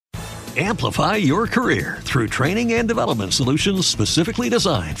Amplify your career through training and development solutions specifically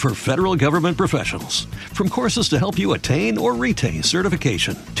designed for federal government professionals. From courses to help you attain or retain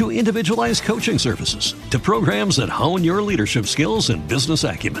certification, to individualized coaching services, to programs that hone your leadership skills and business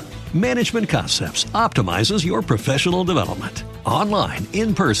acumen, Management Concepts optimizes your professional development. Online,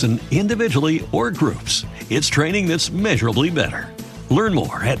 in person, individually, or groups, it's training that's measurably better. Learn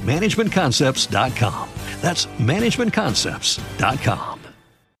more at managementconcepts.com. That's managementconcepts.com.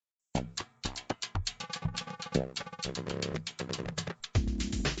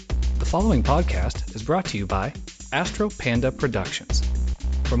 The following podcast is brought to you by Astro Panda Productions.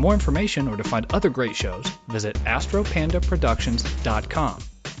 For more information or to find other great shows, visit astropandaproductions.com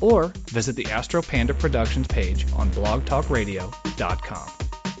or visit the Astro Panda Productions page on blogtalkradio.com.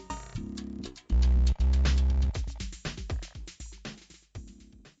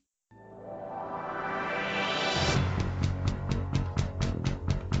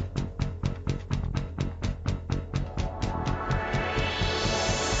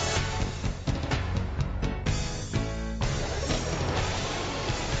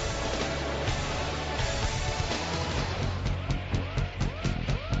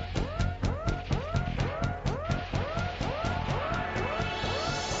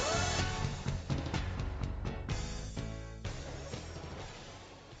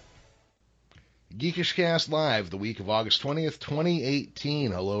 Geekish Cast Live, the week of August 20th,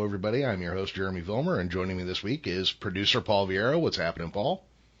 2018. Hello, everybody. I'm your host, Jeremy Vilmer, and joining me this week is producer Paul Vieira. What's happening, Paul?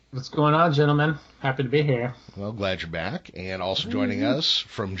 What's going on, gentlemen? Happy to be here. Well, glad you're back. And also joining us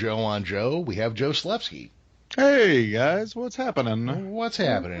from Joe on Joe, we have Joe Slepsky. Hey, guys. What's happening? What's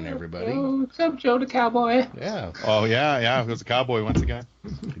happening, everybody? What's up, Joe the Cowboy? Yeah. Oh, yeah. It was a cowboy once again.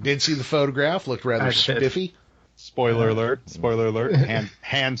 Did see the photograph. Looked rather spiffy. Spoiler alert.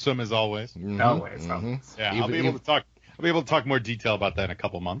 Handsome as always. Always. Yeah, I'll be able to talk more detail about that in a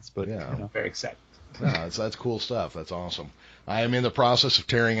couple months, but yeah. You know, very excited. No, that's cool stuff. That's awesome. I am in the process of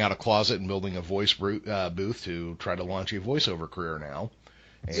tearing out a closet and building a voice booth to try to launch a voiceover career now.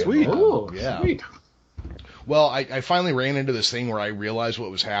 And, sweet. Yeah. Sweet. Well, I finally ran into this thing where I realized what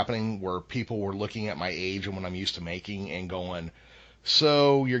was happening, where people were looking at my age and what I'm used to making and going,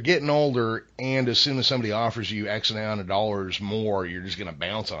 so you're getting older, and as soon as somebody offers you X amount of dollars more, you're just going to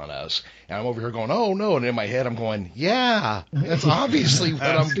bounce on us. And I'm over here going, oh, no. And in my head, I'm going, yeah, that's obviously what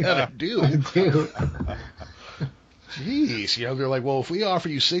I'm going to do. Jeez. They're like, well, if we offer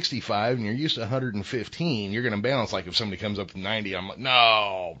you 65 and you're used to 115, you're going to bounce. Like if somebody comes up to 90, I'm like,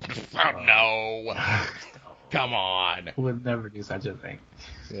 no. Come on. I would never do such a thing.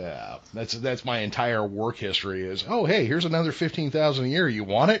 Yeah, that's my entire work history is, oh, hey, here's another $15,000 a year. You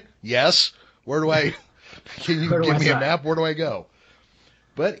want it? Yes. Can you give me a map? Where do I go?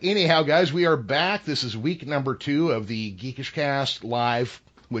 But anyhow, guys, we are back. This is week number 2 of the Geekish Cast Live,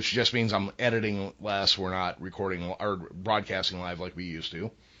 which just means I'm editing less. We're not recording or broadcasting live like we used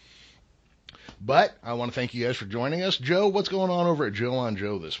to. But I want to thank you guys for joining us. Joe, what's going on over at Joe on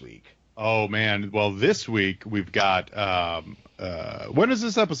Joe this week? Oh, man. Well, this week we've got when does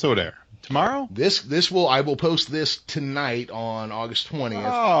this episode air? Tomorrow? I will post this tonight on August 20th.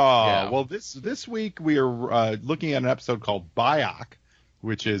 Oh, yeah. Well, this week we are looking at an episode called Biok,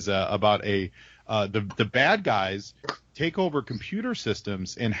 which is about the bad guys take over computer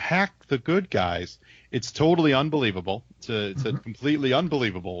systems and hack the good guys. It's totally unbelievable. It's a completely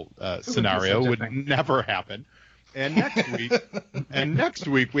unbelievable scenario. Would never happen. And next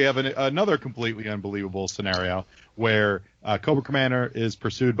week we have another completely unbelievable scenario where Cobra Commander is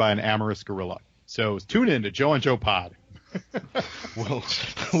pursued by an amorous gorilla. So tune in to Joe and Joe Pod. Will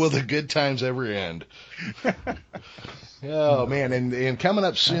the good times ever end? Oh, man. And coming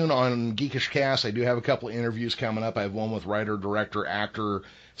up soon on Geekish Cast, I do have a couple of interviews coming up. I have one with writer, director, actor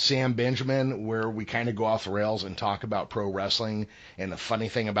Sam Benjamin, where we kind of go off the rails and talk about pro wrestling. And the funny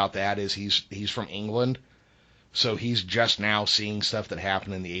thing about that is he's from England. So he's just now seeing stuff that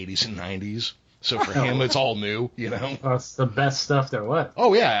happened in the 80s and 90s. So for him, it's all new, Well, it's the best stuff there was.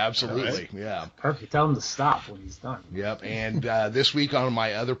 Oh, yeah, absolutely. Right? Yeah. Perfect. Tell him to stop when he's done. Yep. And this week on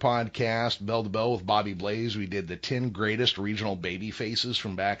my other podcast, Bell to Bell with Bobby Blaze, we did the 10 greatest regional baby faces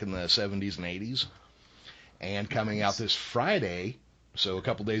from back in the 70s and 80s. And coming out this Friday, so a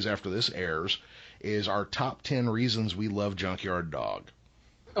couple days after this airs, is our top 10 reasons we love Junkyard Dog.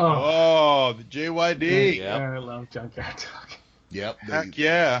 Oh, the JYD. Yep. I love Junkyard Dog. Yep. Heck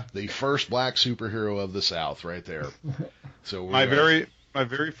yeah. The first black superhero of the South right there. So my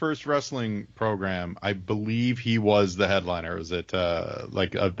very first wrestling program, I believe he was the headliner. Was it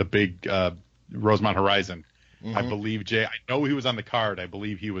the big Rosemont Horizon? Mm-hmm. I believe I know he was on the card. I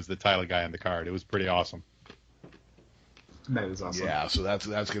believe he was the title guy on the card. It was pretty awesome. That is awesome. Yeah, so that's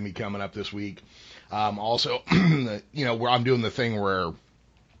going to be coming up this week. Also, where I'm doing the thing where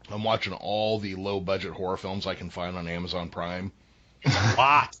I'm watching all the low-budget horror films I can find on Amazon Prime.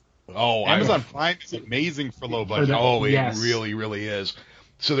 What? Oh, Amazon Prime is amazing for low budget. Oh, it Yes. really, really is.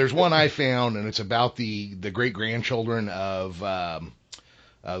 So there's one I found, and it's about the great grandchildren of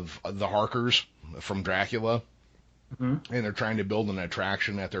the Harkers from Dracula, and they're trying to build an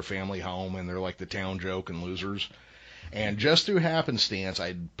attraction at their family home, and they're like the town joke and losers. And just through happenstance,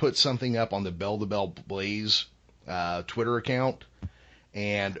 I put something up on the Bell to Bell Blaze Twitter account,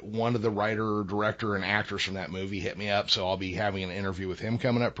 and one of the writer, director, and actors from that movie hit me up, so I'll be having an interview with him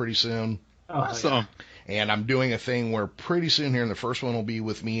coming up pretty soon. Awesome. And I'm doing a thing where pretty soon here, and the first one will be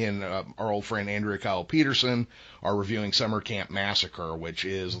with me and our old friend Andrea Kyle Peterson are reviewing Summer Camp Massacre, which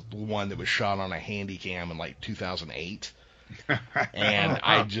is the one that was shot on a handy cam in like 2008. And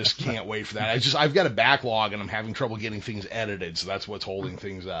I just can't wait for that. I've got a backlog, and I'm having trouble getting things edited, so that's what's holding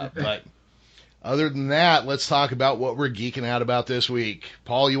things up. But other than that, let's talk about what we're geeking out about this week.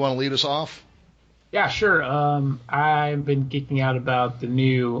 Paul, you want to lead us off? Yeah, sure. I've been geeking out about the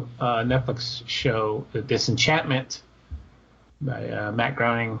new Netflix show, The Disenchantment, by Matt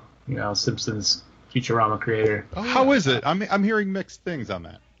Groening, Simpsons Futurama creator. Oh, How is it? I'm hearing mixed things on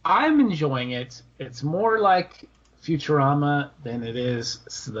that. I'm enjoying it. It's more like Futurama than it is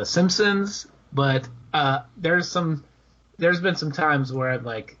The Simpsons, but there's been some times where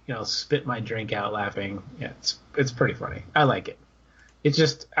I've spit my drink out laughing. Yeah, it's pretty funny. I like it. It's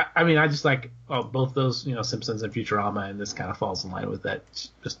just, I just like both those, Simpsons and Futurama, and this kind of falls in line with that.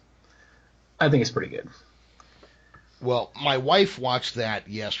 I think it's pretty good. Well, my wife watched that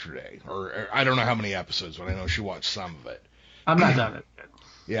yesterday, or I don't know how many episodes, but I know she watched some of it. I'm not done it yet.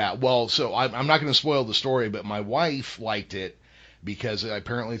 Yeah, well, so I'm not going to spoil the story, but my wife liked it because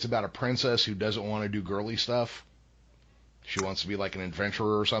apparently it's about a princess who doesn't want to do girly stuff. She wants to be like an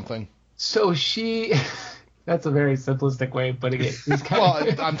adventurer or something. So that's a very simplistic way of putting it. Well,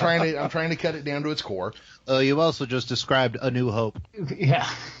 I'm trying to cut it down to its core. You also just described A New Hope. Yeah.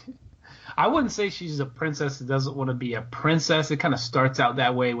 I wouldn't say she's a princess that doesn't want to be a princess. It kind of starts out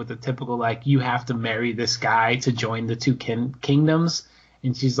that way with the typical, you have to marry this guy to join the two kingdoms.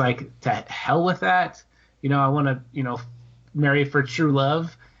 And she's like, to hell with that. I want to, marry for true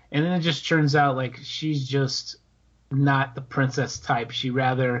love. And then it just turns out she's just not the princess type. She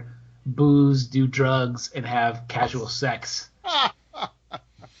rather booze, do drugs, and have casual sex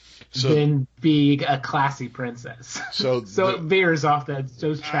than be a classy princess. So it veers off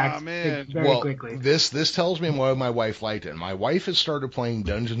those tracks very quickly. This tells me why my wife liked it. My wife has started playing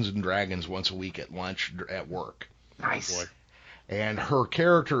Dungeons and Dragons once a week at lunch at work. Nice. And her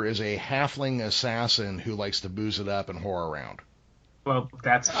character is a halfling assassin who likes to booze it up and whore around. Well,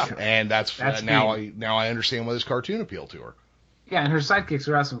 that's now I understand why this cartoon appealed to her. Yeah, and her sidekicks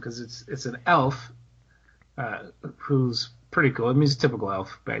are awesome because it's an elf who's pretty cool. I mean, he's a typical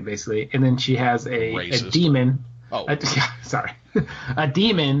elf, basically. And then she has a demon. Oh, sorry, a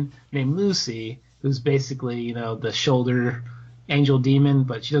demon named Lucy, who's basically the shoulder angel demon,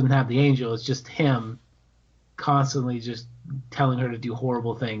 but she doesn't have the angel. It's just him constantly just telling her to do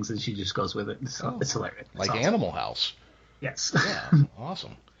horrible things, and she just goes with it. It's hilarious. Like awesome. Animal House. Yes. Yeah,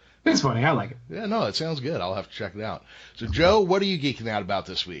 awesome. It's funny. I like it. Yeah, no, it sounds good. I'll have to check it out. So, Joe, what are you geeking out about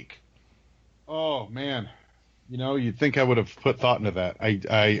this week? Oh man, you'd think I would have put thought into that. I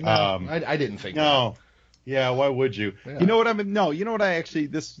didn't think. No. That. Yeah, why would you? Yeah. You know what I actually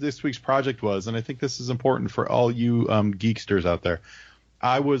this week's project was, and I think this is important for all you geeksters out there.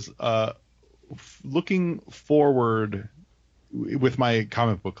 I was looking forward with my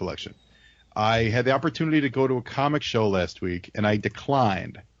comic book collection. I had the opportunity to go to a comic show last week, and I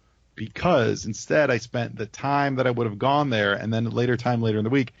declined because instead I spent the time that I would have gone there and then later in the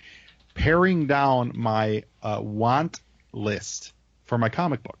week paring down my want list for my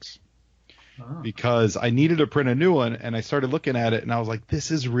comic books. Because I needed to print a new one, and I started looking at it, and I was like, this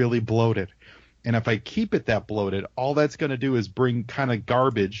is really bloated. And if I keep it that bloated, all that's going to do is bring kind of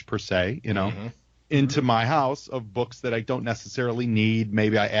garbage, per se, into my house of books that I don't necessarily need.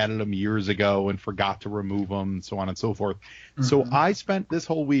 Maybe I added them years ago and forgot to remove them, and so on and so forth. Mm-hmm. So I spent this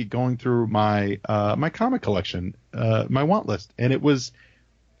whole week going through my my comic collection, my want list, and it was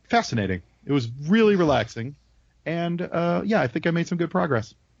fascinating. It was really relaxing, and I think I made some good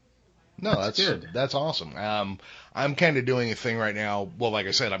progress. No, that's good. That's awesome. I'm kind of doing a thing right now. Well, like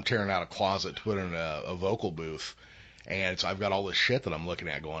I said, I'm tearing out a closet to put in a vocal booth. And so I've got all this shit that I'm looking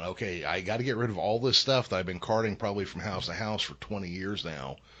at going, okay, I got to get rid of all this stuff that I've been carting probably from house to house for 20 years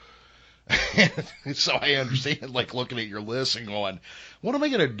now. So I understand, looking at your list and going, what am I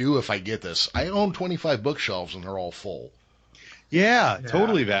going to do if I get this? I own 25 bookshelves and they're all full. Yeah,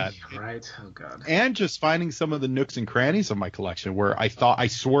 totally that. Right. Oh God. And just finding some of the nooks and crannies of my collection where I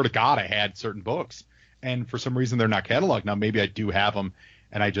swore to God I had certain books, and for some reason they're not cataloged. Now maybe I do have them,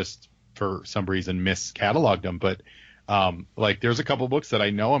 and I just for some reason miscatalogued them. But like there's a couple books that I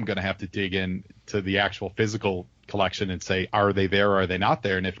know I'm going to have to dig in to the actual physical collection and say, are they there or are they not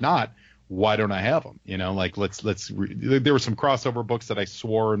there? And if not, why don't I have them? You know, like there were some crossover books that I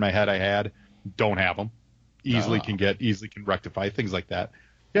swore in my head I had, don't have them. Easily can rectify things like that.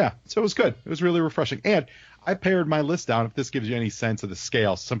 Yeah, so it was good. It was really refreshing. And I pared my list down. If this gives you any sense of the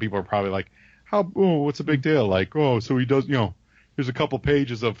scale, some people are probably like, what's a big deal? Like, so he does, there's a couple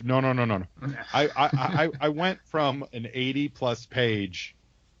pages of no. I went from an 80+ page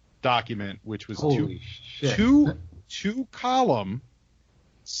document, which was two column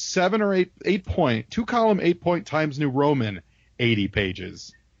 7 or 8 point, 2 column 8 point Times New Roman 80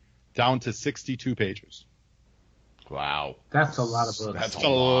 pages down to 62 pages. Wow. That's a lot of books. That's a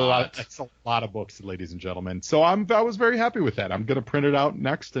lot. That's a lot of books, ladies and gentlemen. So I was very happy with that. I'm going to print it out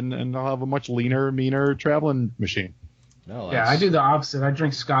next, and I'll have a much leaner, meaner traveling machine. No, yeah, I do the opposite. I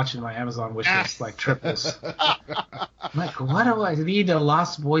drink scotch in my Amazon wish list like triples. I'm like, what do I need? A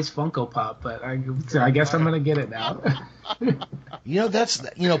Lost Boys Funko Pop, but I guess I'm going to get it now.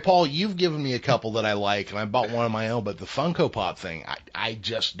 Paul, you've given me a couple that I like, and I bought one of my own, but the Funko Pop thing, I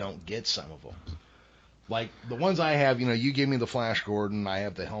just don't get some of them. Like the ones I have, you give me the Flash Gordon, I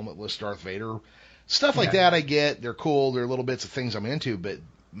have the helmetless Darth Vader, stuff like that I get. They're cool. They're little bits of things I'm into, but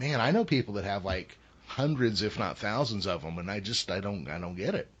man, I know people that have like hundreds, if not thousands of them, and I don't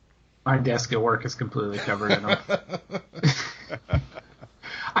get it. My desk at work is completely covered in them.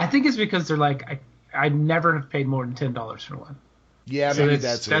 I think it's because they're like, I never have paid more than $10 for one. Yeah, maybe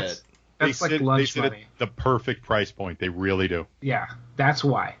that's it. That's like lunch they money. The perfect price point. They really do. Yeah, that's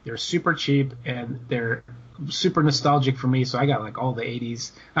why. They're super cheap, and they're super nostalgic for me, so I got like all the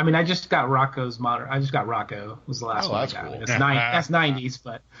 80s. I mean, I just got Rocco's modern. I just got Rocco was the last one I got. Cool. That's 90s,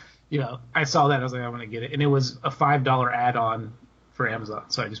 but, I saw that. I was like, I want to get it. And it was a $5 add-on for Amazon,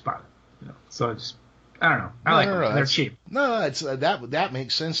 so I just bought it. So I don't know. I like them. They're cheap. No, it's that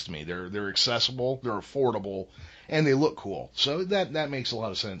makes sense to me. They're accessible, they're affordable, and they look cool. So that makes a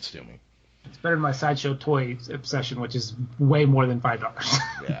lot of sense to me. It's better than my Sideshow toy obsession, which is way more than $5.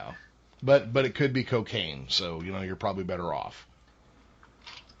 Yeah, but it could be cocaine, so you're probably better off.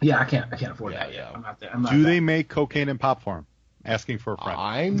 Yeah, I can't afford that yet. I'm not there. Do they make cocaine in pop form? Asking for a friend.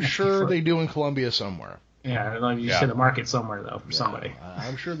 I'm sure they do in Colombia somewhere. Yeah, like you said, a market somewhere though for somebody.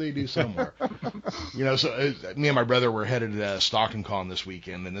 I'm sure they do somewhere. So me and my brother were headed to Stockton Con this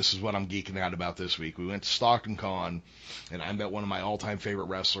weekend, and this is what I'm geeking out about this week. We went to Stockton Con, and I met one of my all-time favorite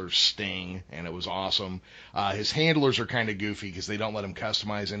wrestlers, Sting, and it was awesome. His handlers are kind of goofy because they don't let him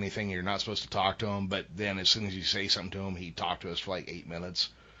customize anything. You're not supposed to talk to him, but then as soon as you say something to him, he talked to us for like 8 minutes.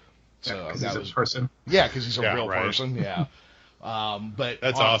 So that was a person. Yeah, because he's a real person. Yeah. But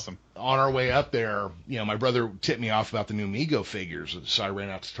that's awesome. On our way up there, my brother tipped me off about the new Mego figures, so I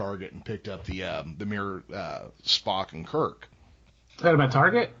ran out to Target and picked up the mirror Spock and Kirk. Got them at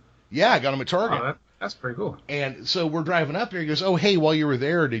Target? Yeah, I got them at Target. Oh, that's pretty cool. And so we're driving up there. He goes, "Oh, hey, while you were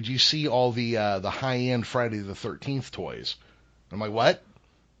there, did you see all the high-end Friday the 13th toys?" I'm like, "What?"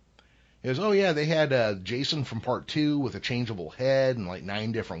 He goes, "Oh, yeah, they had Jason from Part 2 with a changeable head and like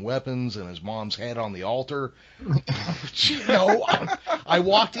 9 different weapons and his mom's head on the altar." I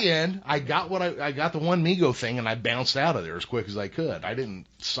walked in, I got the one Mego thing, and I bounced out of there as quick as I could. I didn't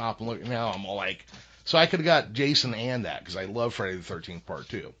stop and look. Now I'm all like, so I could have got Jason and that because I love Friday the 13th Part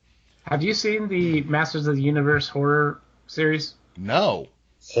 2. Have you seen the Masters of the Universe horror series? No.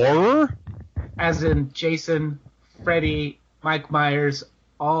 Horror? As in Jason, Freddy, Mike Myers,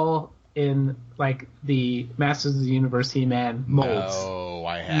 all in like the Masters of the Universe He-Man molds. No,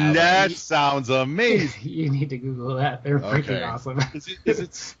 I haven't. That sounds amazing. You need to Google that. They're freaking awesome.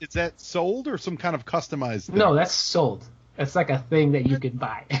 Is that sold or some kind of customized thing? No, that's sold. That's like a thing that you could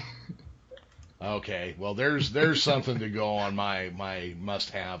buy. Okay, well there's something to go on my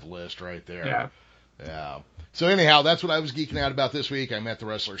must-have list right there. Yeah. So anyhow, that's what I was geeking out about this week. I met the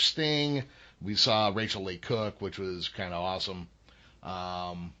wrestler Sting. We saw Rachel Leigh Cook, which was kind of awesome.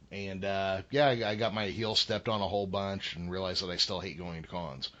 I got my heel stepped on a whole bunch and realized that I still hate going to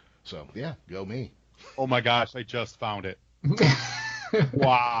cons. So yeah, go me. Oh my gosh, I just found it.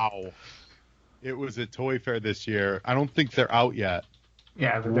 Wow. It was at Toy Fair this year. I don't think they're out yet.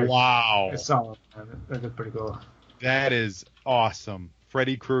 Yeah. Wow. It's solid. They're pretty cool. That is awesome.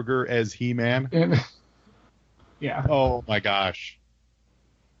 Freddy Krueger as He-Man. Yeah. Oh my gosh.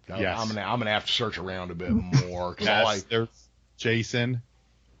 Yes. I'm gonna have to search around a bit more. Yes, there's Jason.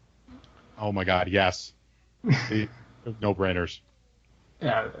 Oh my God, yes. No-brainers.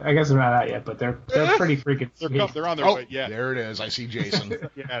 Yeah, I guess they're not out yet, but they're pretty freaking sweet. They're on their way. Yeah, there it is. I see Jason.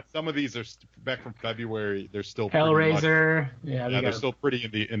 Yeah, some of these are back from February. They're still Hellraiser. They're still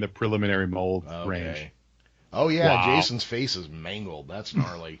pretty in the preliminary mold range. Oh yeah, Wow. Jason's face is mangled. That's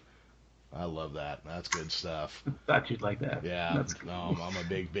gnarly. I love that. That's good stuff. I thought you'd like that. Yeah, I'm a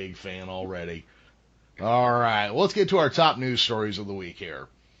big fan already. All right, well, let's get to our top news stories of the week here.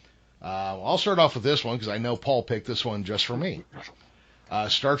 I'll start off with this one because I know Paul picked this one just for me.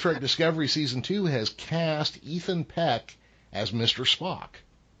 Star Trek Discovery Season 2 has cast Ethan Peck as Mr. Spock.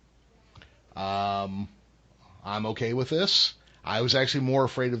 I'm okay with this. I was actually more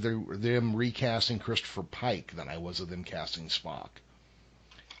afraid of them recasting Christopher Pike than I was of them casting Spock.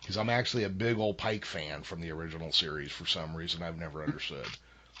 Because I'm actually a big old Pike fan from the original series for some reason I've never understood.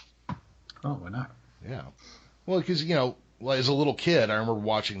 Oh, why not? Yeah. Well, because, as a little kid, I remember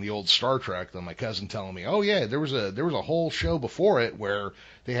watching the old Star Trek, and my cousin telling me, oh, yeah, there was a whole show before it where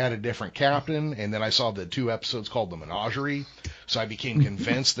they had a different captain, and then I saw the 2 episodes called The Menagerie, so I became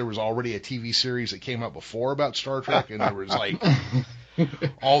convinced there was already a TV series that came out before about Star Trek, and there was,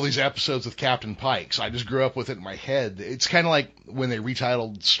 all these episodes with Captain Pike, so I just grew up with it in my head. It's kind of like when they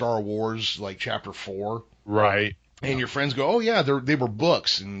retitled Star Wars, Chapter 4. Right. And your friends go, oh, yeah, they were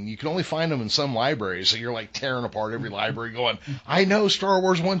books, and you can only find them in some libraries. So you're, tearing apart every library going, I know Star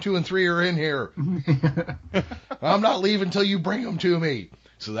Wars 1, 2, and 3 are in here. I'm not leaving until you bring them to me.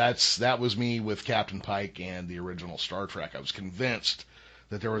 So that was me with Captain Pike and the original Star Trek. I was convinced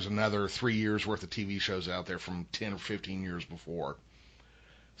that there was another 3 years' worth of TV shows out there from 10 or 15 years before.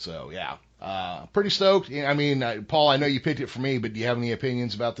 So, yeah. Pretty stoked. I mean, Paul, I know you picked it for me, but do you have any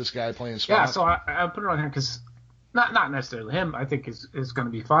opinions about this guy playing Spock? Yeah, so I put it on here because... Not necessarily him. I think is going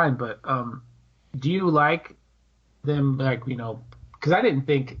to be fine. But do you like them? Because I didn't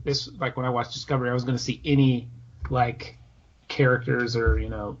think this. When I watched Discovery, I was going to see any characters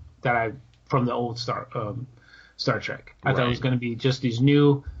or that I from the old Star Trek. I thought it was going to be just these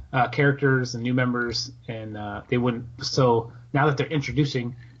new characters and new members, and they wouldn't. So now that they're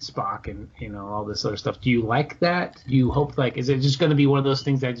introducing Spock and all this other stuff, do you like that? Do you hope is it just going to be one of those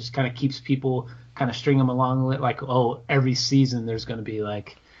things that just kind of keeps people kind of string them along? Every season there's going to be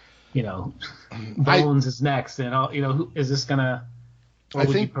Bones is next, and who is this gonna? Or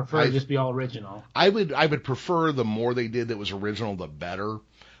would you prefer to just be all original? I would prefer the more they did that was original, the better.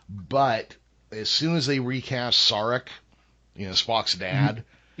 But as soon as they recast Sarek, Spock's dad.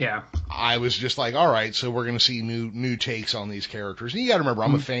 Yeah. I was just all right, so we're going to see new takes on these characters. And you got to remember,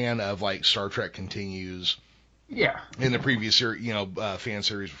 I'm a fan of Star Trek Continues. Yeah. In the previous series, fan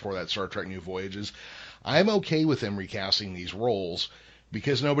series before that, Star Trek New Voyages. I'm okay with them recasting these roles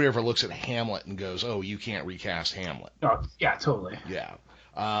because nobody ever looks at Hamlet and goes, "Oh, you can't recast Hamlet." Oh, yeah, totally. Yeah.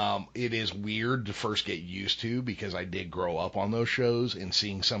 It is weird to first get used to because I did grow up on those shows and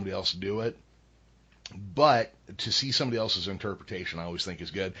seeing somebody else do it. But to see somebody else's interpretation, I always think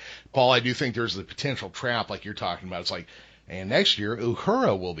is good. Paul, I do think there's the potential trap like you're talking about. It's and next year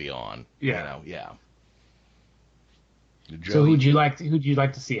Uhura will be on. Yeah. Yeah. So who'd you like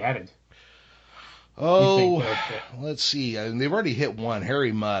to see added? Oh, let's see. They've already hit one.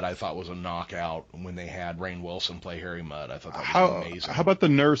 Harry Mudd, I thought, was a knockout when they had Rainn Wilson play Harry Mudd. I thought that was amazing. How about the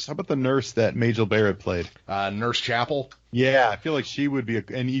nurse? How about the nurse that Majel Barrett played? Nurse Chapel? Yeah, I feel like she would be,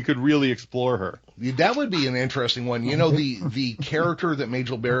 and you could really explore her. That would be an interesting one. The character that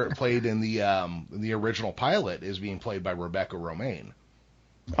Majel Barrett played in the original pilot is being played by Rebecca Romijn.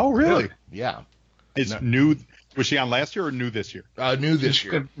 Oh, really? Yeah. New. Was she on last year or new this year? New this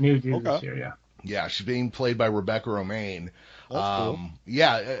year. New this year, yeah. Yeah, she's being played by Rebecca Romijn. That's cool.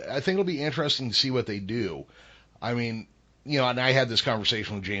 Yeah, I think it'll be interesting to see what they do. I mean, and I had this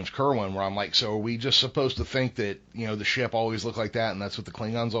conversation with James Kerwin where I'm like, so are we just supposed to think that, the ship always looked like that and that's what the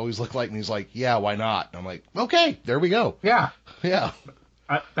Klingons always look like? And he's like, yeah, why not? And I'm like, okay, there we go. Yeah. Yeah.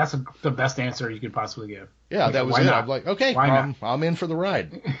 That's the best answer you could possibly give. Yeah, that was it. I'm like, okay, I'm in for the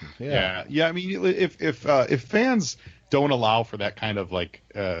ride. Yeah. I mean, if fans don't allow for that kind of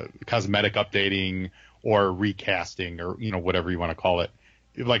cosmetic updating or recasting or whatever you want to call it,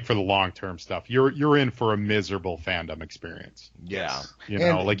 for the long term stuff, you're in for a miserable fandom experience. Yeah,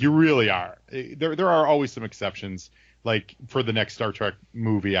 you really are. There are always some exceptions. For the next Star Trek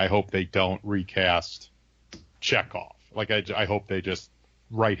movie, I hope they don't recast Chekhov. I hope they just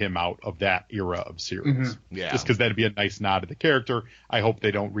write him out of that era of series. Mm-hmm. Yeah. Just because that'd be a nice nod to the character. I hope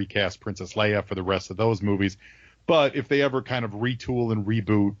they don't recast Princess Leia for the rest of those movies. But if they ever kind of retool and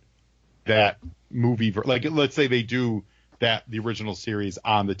reboot that movie, let's say they do the original series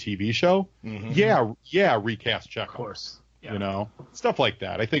on the TV show, mm-hmm. yeah, recast Chekhov. Of course. You know, stuff like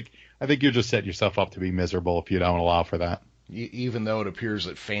that. I think you're just setting yourself up to be miserable if you don't allow for that. Even though it appears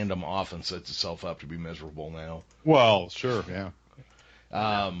that fandom often sets itself up to be miserable now. Well, sure, yeah.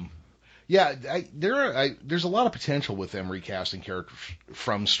 There's a lot of potential with them recasting characters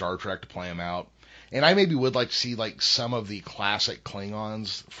from Star Trek to play them out. And I maybe would like to see like some of the classic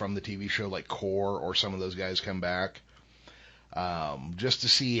Klingons from the TV show, like Kor or some of those guys come back, just to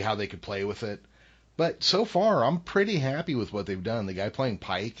see how they could play with it. But so far, I'm pretty happy with what they've done. The guy playing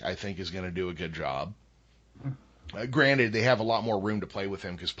Pike, I think, is going to do a good job. Granted, they have a lot more room to play with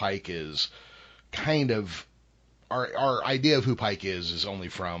him because Pike is kind of our idea of who Pike is only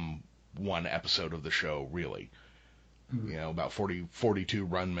from one episode of the show, really. You know, about 42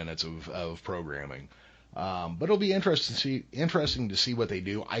 run minutes of programming. But it'll be interesting to see what they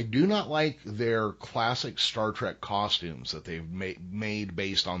do. I do not like their classic Star Trek costumes that they've made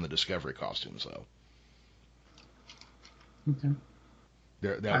based on the Discovery costumes, though. Okay.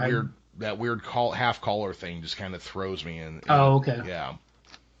 That weird half collar thing just kind of throws me in. Oh, okay. Yeah.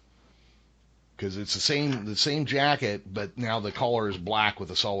 Because it's the same jacket, but now the collar is black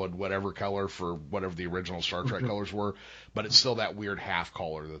with a solid whatever color for whatever the original Star Trek colors were, but it's still that weird half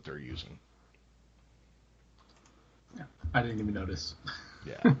collar that they're using. Yeah, I didn't even notice.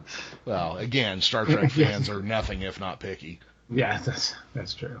 Yeah. Well, again, Star Trek fans are nothing if not picky. Yeah,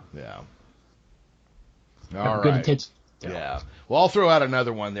 that's true. Yeah. All right. Good attention. Yeah. Well, I'll throw out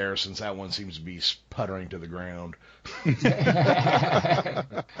another one there since that one seems to be sputtering to the ground.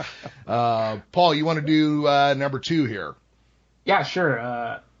 Paul, you want to do number 2 here? Yeah,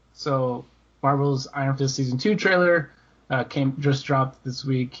 sure. So Marvel's Iron Fist Season 2 trailer just dropped this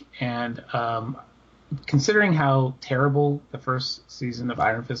week, and considering how terrible the first season of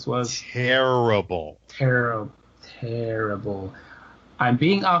Iron Fist was. Terrible. I'm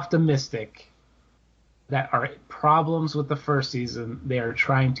being optimistic that our problems with the first season, they are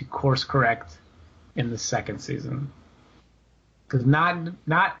trying to course correct in the second season. Because not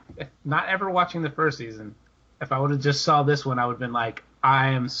ever watching the first season, if I would have just saw this one, I would have been like, I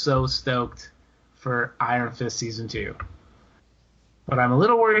am so stoked for Iron Fist Season 2. But I'm a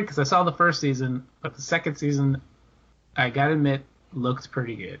little worried because I saw the first season, but the second season, I gotta admit, looked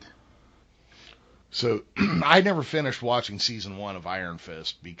pretty good. So I never finished watching Season 1 of Iron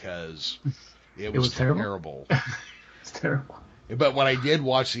Fist because it was terrible. It's terrible. But what I did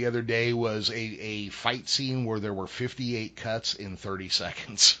watch the other day was a fight scene where there were 58 cuts in 30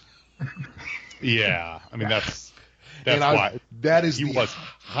 seconds. Yeah, I mean that's why that is the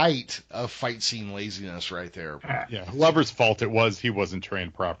height of fight scene laziness right there. Yeah, whoever's fault it was, he wasn't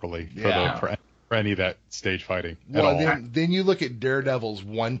trained properly for any of that stage fighting at all. Then you look at Daredevil's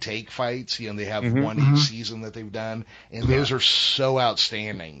one take fights. You know, they have one each season that they've done, and those are so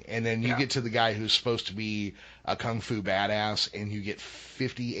outstanding. And then you get to the guy who's supposed to be a kung fu badass, and you get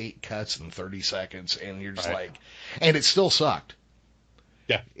 58 cuts in 30 seconds, and you're just like, and it still sucked.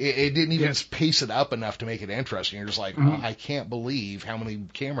 Yeah, it didn't even pace it up enough to make it interesting. You're just like, I can't believe how many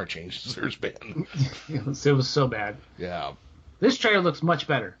camera changes there's been. It was so bad. Yeah. This trailer looks much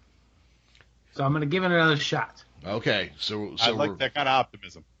better. So I'm going to give it another shot. Okay. So I like that kind of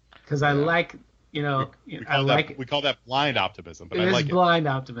optimism. Because I like, we call that blind optimism, but I like it. It is blind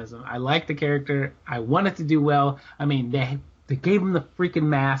optimism. I like the character. I want it to do well. I mean, they gave him the freaking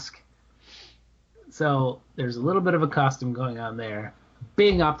mask. So there's a little bit of a costume going on there.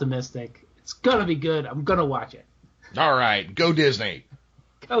 Being optimistic. It's going to be good. I'm going to watch it. All right. Go Disney.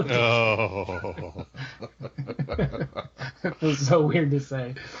 Go Disney. Oh. It was so weird to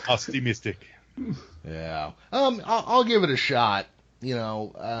say. Optimistic. Yeah. I'll give it a shot, you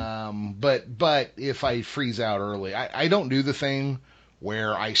know, but if I freeze out early, I don't do the thing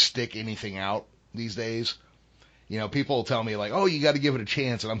where I stick anything out these days. You know, people will tell me like, oh, you got to give it a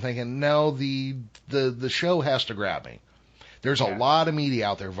chance. And I'm thinking, no, the show has to grab me. There's a lot of media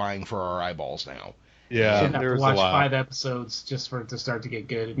out there vying for our eyeballs now. Yeah, you have to watch 5 episodes just for it to start to get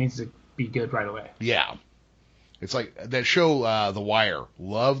good. It needs to be good right away. Yeah. It's like that show, The Wire.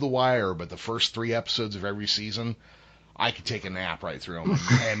 Love The Wire, but the first 3 episodes of every season, I could take a nap right through them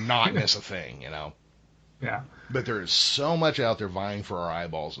and not miss a thing, you know? Yeah. But there is so much out there vying for our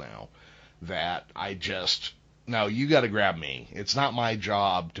eyeballs now that no, you got to grab me. It's not my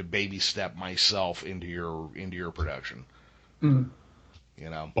job to baby step myself into your production. Mm.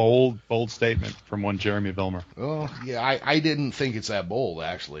 You know, bold statement from one Jeremy Vilmer. Oh yeah, I didn't think it's that bold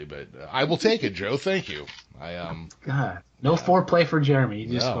actually, but I will take it, Joe. Thank you. God, no foreplay for Jeremy.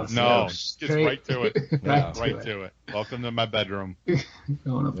 He just wants to go straight right to it. right to it. Welcome to my bedroom. Don't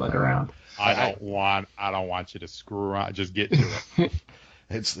want to fuck around. I don't want you to screw around. Just get to it.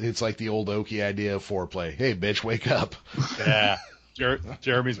 It's like the old Okie idea of foreplay. Hey, bitch, wake up. Yeah.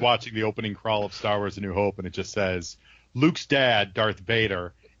 Jeremy's watching the opening crawl of Star Wars: A New Hope, and it just says, Luke's dad, Darth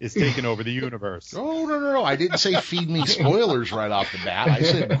Vader, is taking over the universe. Oh, no. I didn't say feed me spoilers right off the bat. I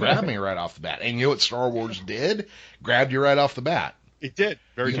said grab me right off the bat. And you know what Star Wars did? Grabbed you right off the bat. It did.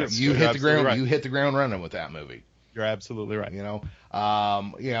 Very good. You hit the ground. Right. You hit the ground running with that movie. You're absolutely right.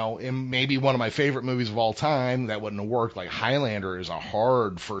 And maybe one of my favorite movies of all time that wouldn't have worked. Like Highlander is a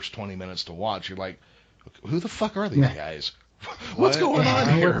hard first 20 minutes to watch. You're like, who the fuck are these guys? What's going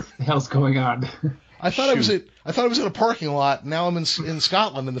on here? What the hell's going on? I thought it was in a parking lot. Now I'm in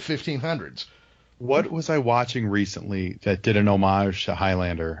Scotland in the 1500s. What was I watching recently that did an homage to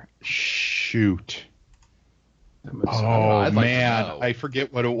Highlander? Shoot. Oh, man. I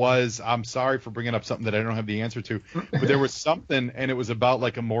forget what it was. I'm sorry for bringing up something that I don't have the answer to. But there was something, and it was about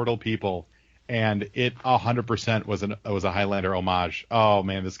like immortal people. And it 100% was a Highlander homage. Oh,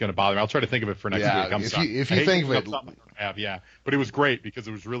 man, this is going to bother me. I'll try to think of it for next week. I'm sorry. If you think of it. But it was great because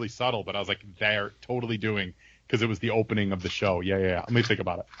it was really subtle. But I was like, they're totally doing, because it was the opening of the show. Yeah. Let me think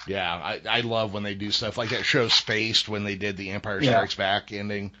about it. Yeah, I love when they do stuff like that show Spaced when they did the Empire Strikes Back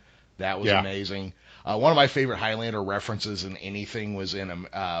ending. That was amazing. One of my favorite Highlander references in anything was an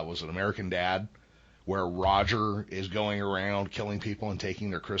American Dad, where Roger is going around killing people and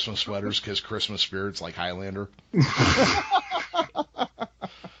taking their Christmas sweaters because Christmas spirit's like Highlander.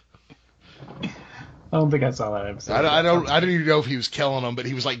 I don't think I saw that episode. I don't even know if he was killing them, but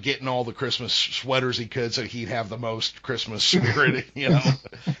he was like getting all the Christmas sweaters he could so he'd have the most Christmas spirit, you know.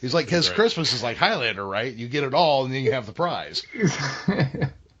 He's like, because Christmas is like Highlander, right? You get it all and then you have the prize.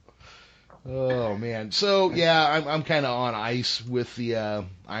 Oh man. So yeah, I'm kind of on ice with the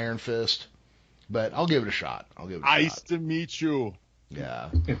Iron Fist, but I'll give it a shot. Nice to meet you. Yeah.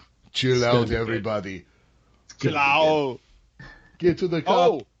 Chill out, everybody. Chill out. Get to the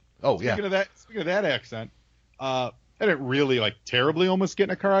cup. Speaking of that accent, I didn't really like terribly almost get in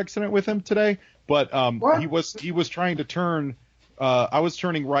a car accident with him today, but he was trying to turn. I was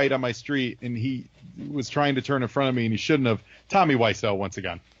turning right on my street, and he was trying to turn in front of me, and he shouldn't have. Tommy Wiseau once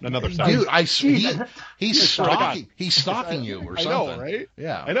again, another side. Dude, he's stalking you or something. I know, right?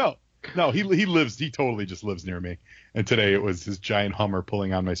 Yeah, I know. No, he totally just lives near me. And today it was his giant Hummer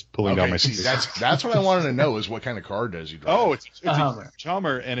pulling down my street. That's what I wanted to know is what kind of car does he drive? Oh, it's a huge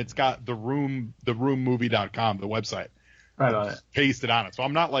Hummer, and it's got theroommovie.com, the website. Right on it. Pasted on it. So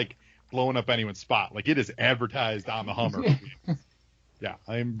I'm not like blowing up anyone's spot. Like it is advertised on the Hummer. Yeah,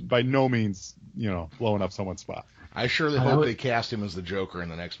 I am by no means, blowing up someone's spot. I surely hope they cast him as the Joker in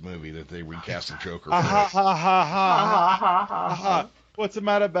the next movie, that they recast the Joker. What's the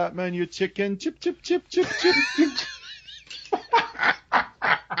matter, Batman? You chicken? Chip, chip, chip, chip, chip, chip.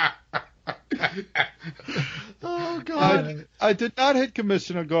 Oh, God. I did not hit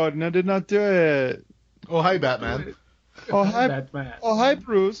Commissioner Gordon. I did not do it. Oh, hi, Batman. Oh, hi, Batman. Oh, hi,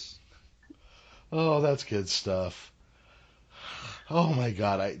 Bruce. Oh, that's good stuff. Oh, my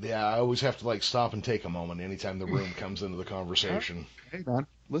God. I always have to, stop and take a moment anytime the room comes into the conversation. Hey, man.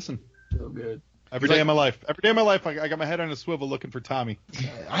 Listen. So good. Every day of my life, I got my head on a swivel looking for Tommy.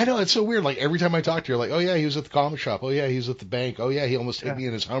 I know, it's so weird. Like, every time I talk to you, like, oh, yeah, he was at the comic shop. Oh, yeah, he was at the bank. Oh, yeah, he almost hit me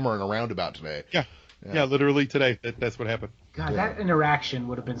in his Hummer in a roundabout today. Yeah, literally today. That's what happened. God, that interaction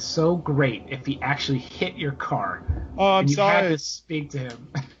would have been so great if he actually hit your car. Oh, I'm sorry. You had to speak to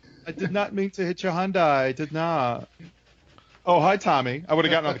him. I did not mean to hit your Hyundai. I did not. Oh, hi, Tommy. I would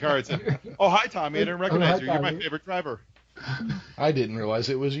have gotten out of the car and said, oh, hi, Tommy. I didn't recognize you. You're my favorite driver. I didn't realize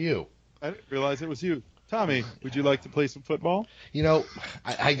it was you. I didn't realize it was you. Tommy, would you like to play some football?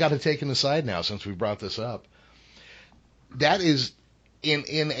 I got to take an aside now since we brought this up. That is in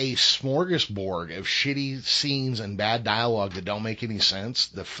a smorgasbord of shitty scenes and bad dialogue that don't make any sense.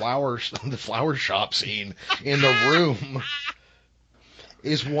 The flower shop scene in the room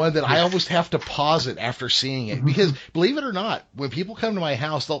is one that I almost have to pause it after seeing it. Because, believe it or not, when people come to my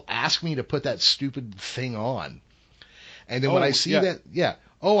house, they'll ask me to put that stupid thing on. And then when I see that,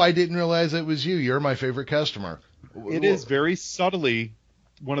 oh, I didn't realize it was you. You're my favorite customer. It is very subtly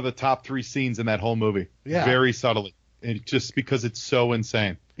one of the top 3 scenes in that whole movie. Yeah. Very subtly. And just because it's so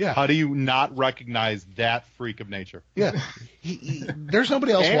insane. Yeah. How do you not recognize that freak of nature? Yeah. There's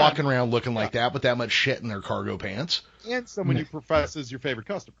nobody else walking around looking like that with that much shit in their cargo pants. And someone you profess is your favorite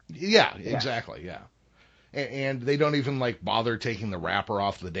customer. Yeah, exactly, yeah. And they don't even, bother taking the wrapper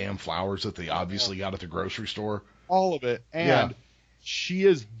off the damn flowers that they obviously got at the grocery store. All of it. And she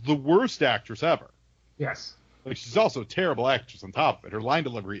is the worst actress ever. Yes. She's also a terrible actress on top of it. Her line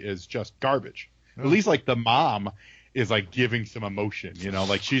delivery is just garbage. At least, the mom is like giving some emotion, you know,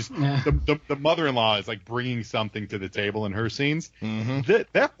 like she's the mother-in-law is like bringing something to the table in her scenes. Mm-hmm.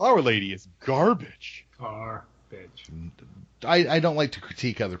 That flower lady is garbage. Garbage. I don't like to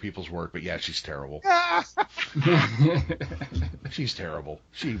critique other people's work, but yeah, she's terrible. She's terrible.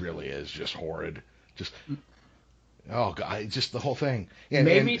 She really is just horrid. Just oh god, just the whole thing.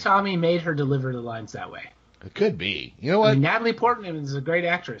 Maybe Tommy made her deliver the lines that way. It could be. You know what? I mean, Natalie Portman is a great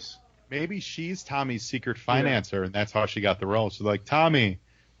actress. Maybe she's Tommy's secret financer, and that's how she got the role. She's like, Tommy,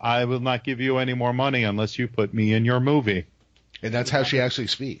 I will not give you any more money unless you put me in your movie. And that's how she actually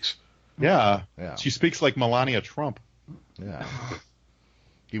speaks. Yeah. Yeah. She speaks like Melania Trump. Yeah.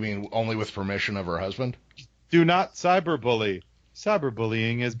 You mean only with permission of her husband? Do not cyberbully.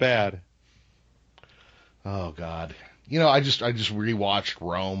 Cyberbullying is bad. Oh God. You know, I just rewatched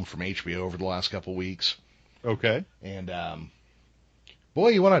Rome from HBO over the last couple weeks. Okay. And boy,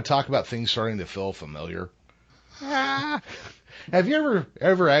 you want to talk about things starting to feel familiar. Have you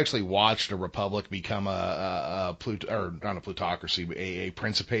ever actually watched a republic become a not a plutocracy, but a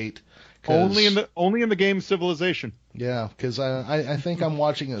principate? Only in the game Civilization. Yeah, because I think I'm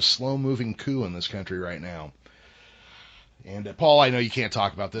watching a slow moving coup in this country right now. And Paul, I know you can't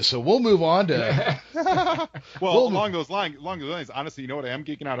talk about this, so we'll move on to. Well, along those lines, honestly, you know what I am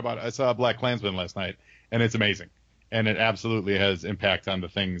geeking out about? I saw Black Klansman last night, and it's amazing, and it absolutely has impact on the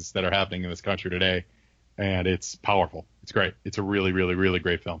things that are happening in this country today, and it's powerful. It's great. It's a really, really, really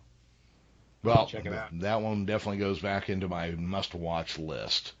great film. Well, check it out. That one definitely goes back into my must-watch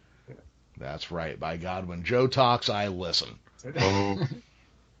list. That's right. By God, when Joe talks, I listen. Oh.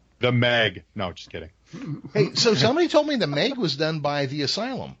 The Meg. No, just kidding. Hey, so somebody told me the Meg was done by the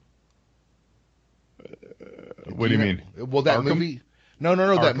Asylum. What do you mean? Well, that Arkham? movie. No.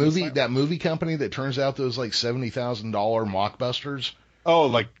 Arkham That movie company that turns out those like $70,000 mockbusters. Oh,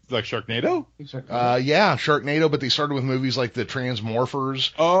 like Sharknado? Yeah, Sharknado. But they started with movies like the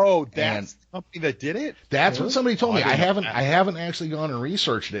Transmorphers. Oh, that's the company that did it. That's what somebody told me. I didn't know I haven't actually gone and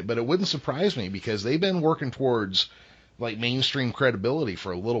researched it, but it wouldn't surprise me because they've been working towards like mainstream credibility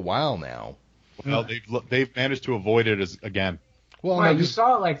for a little while now. Well, they've managed to avoid it again. Well, you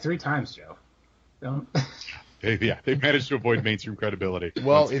saw it like 3 times, Joe. Don't. They've managed to avoid mainstream credibility.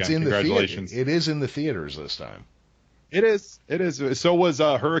 Well, Once it's again, in the congratulations. theater. It is in the theaters this time. It is. So was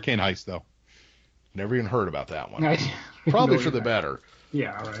Hurricane Heist, though. Never even heard about that one. Probably for the better.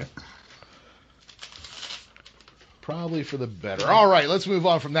 Yeah, all right. Probably for the better. All right, let's move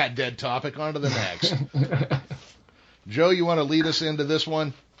on from that dead topic on to the next. Joe, you want to lead us into this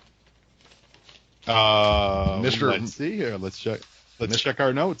one? Let's see here. Let's check. Let's check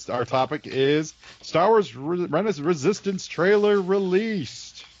our notes. Our topic is Star Wars Resistance trailer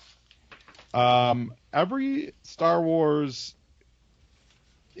released. Every Star Wars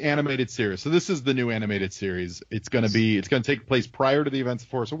animated series. So this is the new animated series. It's going to take place prior to the events of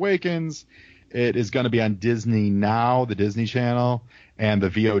Force Awakens. It is going to be on Disney Now, the Disney Channel, and the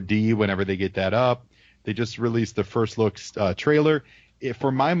VOD whenever they get that up. They just released the first look trailer.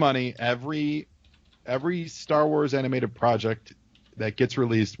 For my money, every Star Wars animated project that gets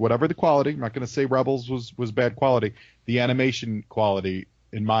released, whatever the quality, I'm not going to say Rebels was bad quality. The animation quality,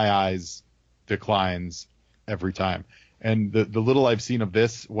 in my eyes, declines every time. And the little I've seen of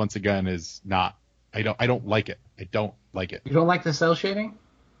this, once again, is not. I don't like it. I don't like it. You don't like the cell shading?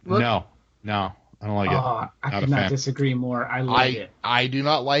 Look. No, I don't like it. I could not disagree more. I like it. I do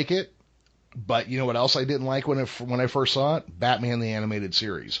not like it. But you know what else I didn't like when I first saw it? Batman the Animated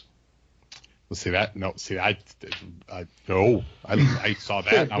Series. Well, see that? No, see I saw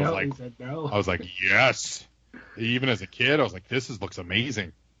that and I was like, yes. Even as a kid, I was like, this looks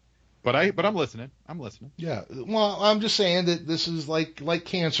amazing. But I'm listening. Yeah. Well, I'm just saying that this is like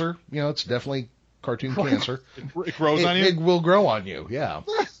cancer. You know, it's definitely cartoon cancer. It grows on you. It will grow on you. Yeah.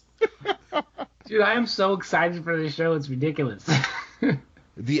 Dude, I am so excited for this show. It's ridiculous.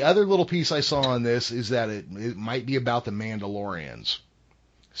 The other little piece I saw on this is that it might be about the Mandalorians.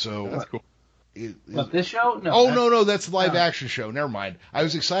 So that's cool. But this show? No. That's the live action show. Never mind. I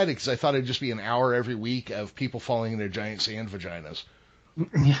was excited because I thought it'd just be an hour every week of people falling into giant sand vaginas.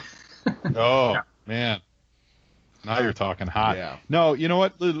 Oh man, now you're talking hot. Yeah. No, you know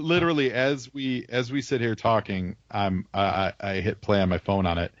what? Literally, as we sit here talking, I hit play on my phone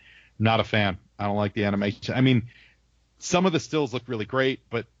on it. I'm not a fan. I don't like the animation. I mean, some of the stills look really great,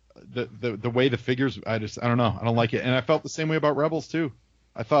 but the way the figures, I don't know. I don't like it. And I felt the same way about Rebels too.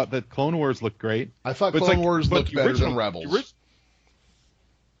 I thought that Clone Wars looked great. I thought Clone Wars looked better than Rebels.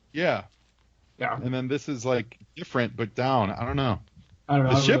 Yeah. And then this is like different, but down. I don't know.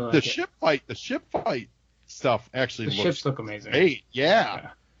 The ship fight stuff actually looks ships look amazing. great.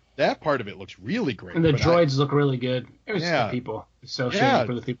 Yeah. that part of it looks really great. And the droids look really good. It was just Yeah. the people. It's so shady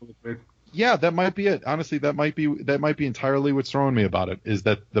for the people look weird. Yeah, that might be it. Honestly, that might be entirely what's throwing me about it, is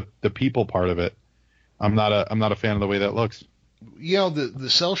that the people part of it. I'm not a fan of the way that looks. You know, the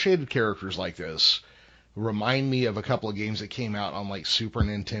cell shaded characters like this remind me of a couple of games that came out on like Super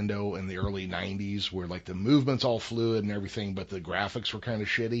Nintendo in the early 90s, where like the movement's all fluid and everything, but the graphics were kind of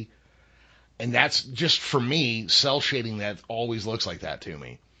shitty. And that's just, for me, cell shading that always looks like that to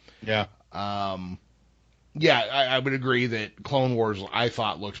me. Yeah. Yeah, I would agree that Clone Wars I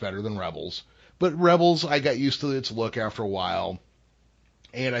thought looks better than Rebels. But Rebels, I got used to its look after a while.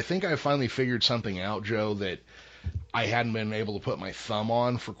 And I think I finally figured something out, Joe, that I hadn't been able to put my thumb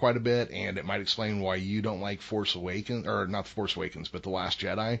on for quite a bit, and it might explain why you don't like Force Awakens, or not Force Awakens, but The Last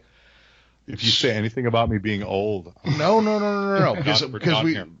Jedi. If you say anything about me being old. No.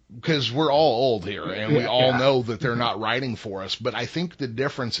 Because we're all old here, and we all know that they're not writing for us. But I think the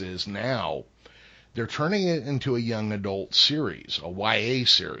difference is now they're turning it into a young adult series, a YA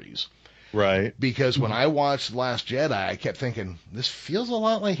series. Right. Because when I watched The Last Jedi, I kept thinking, this feels a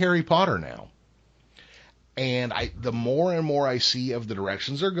lot like Harry Potter now. And the more and more I see of the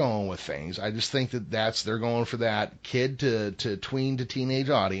directions they're going with things, I just think that they're going for that kid to tween to teenage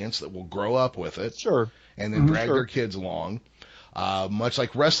audience that will grow up with it. Sure. And then drag their kids along. Much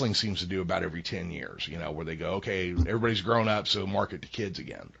like wrestling seems to do about every 10 years, where they go, okay, everybody's grown up, so market to kids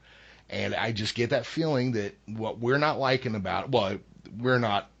again. And I just get that feeling that what we're not liking about,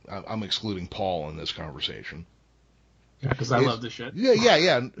 I'm excluding Paul in this conversation. Yeah, because I love this shit.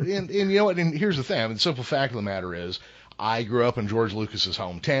 Yeah. And you know what? And here's the thing. I mean, the simple fact of the matter is, I grew up in George Lucas's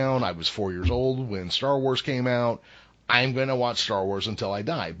hometown. I was 4 years old when Star Wars came out. I'm going to watch Star Wars until I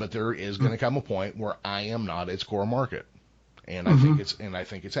die. But there is going to come a point where I am not its core market, and I think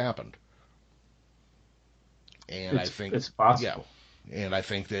it's happened. And I think it's possible. Yeah. And I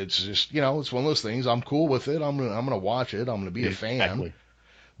think that it's just, it's one of those things. I'm cool with it. I'm gonna watch it. I'm gonna be a fan.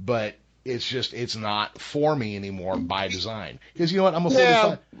 But it's not for me anymore by design. Because you know what? I'm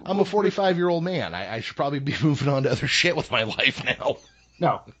a 45-year-old man. I should probably be moving on to other shit with my life now.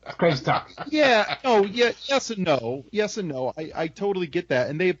 No, crazy talk. Yes and no. I totally get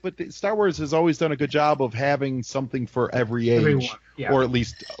that. But Star Wars has always done a good job of having something for every age, everyone, or at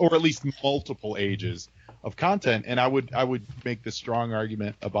least multiple ages of content. And I would make the strong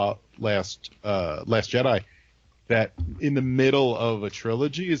argument about Last Jedi, that in the middle of a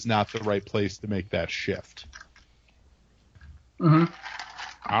trilogy is not the right place to make that shift. Mm-hmm.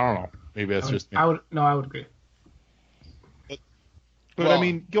 I don't know. Maybe that's just me. I would agree. But I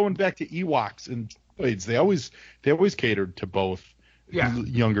mean, going back to Ewoks and droids, they always catered to both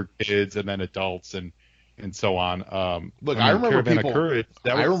younger kids and then adults and so on. Look, I remember people. Courage,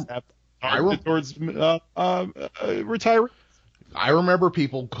 towards retirees. I remember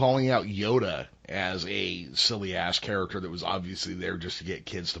people calling out Yoda as a silly ass character that was obviously there just to get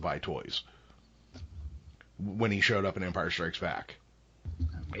kids to buy toys when he showed up in Empire Strikes Back.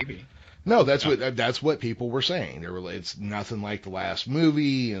 Maybe. No, that's what people were saying. It's nothing like the last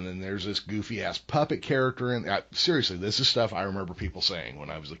movie, and then there's this goofy ass puppet character. And seriously, this is stuff I remember people saying when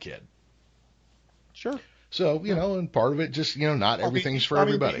I was a kid. Sure. So and part of it just not everything's for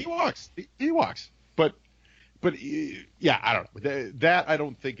everybody. The Ewoks, but yeah, I don't know. That I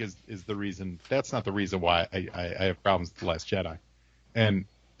don't think is the reason. That's not the reason why I have problems with The Last Jedi. And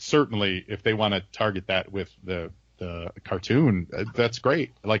certainly, if they want to target that with the cartoon, that's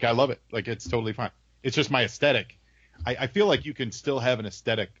great. Like, I love it. Like, it's totally fine. It's just my aesthetic. I feel like you can still have an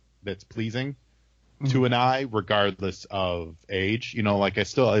aesthetic that's pleasing to an eye regardless of age. Like I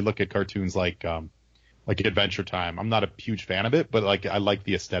look at cartoons like Adventure Time. I'm not a huge fan of it, but like I like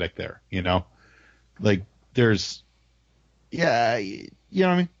the aesthetic there. Like there's, you know what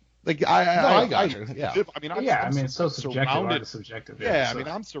I mean? Like I got you. Yeah. I mean, it's so subjective. Art is subjective. I mean,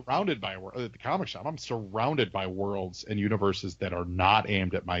 I'm surrounded by the comic shop. I'm surrounded by worlds and universes that are not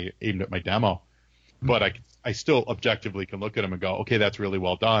aimed at my demo, but I still objectively can look at them and go, okay, that's really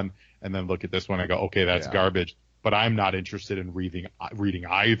well done, and then look at this one and go, okay, that's garbage. But I'm not interested in reading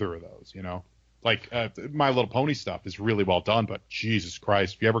either of those. Like My Little Pony stuff is really well done, but Jesus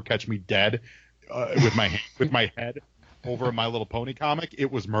Christ, if you ever catch me dead with my head over a My Little Pony comic,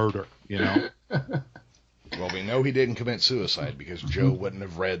 it was murder, Well, we know he didn't commit suicide because Joe wouldn't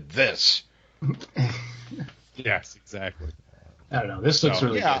have read this. Yes, exactly. I don't know. This looks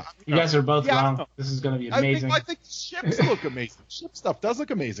really good. You guys are both wrong. This is going to be amazing. I think ships look amazing. Ship stuff does look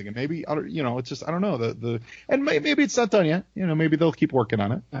amazing, and maybe it's just, I don't know, and maybe it's not done yet. Maybe they'll keep working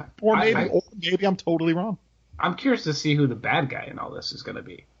on it, or maybe I'm totally wrong. I'm curious to see who the bad guy in all this is going to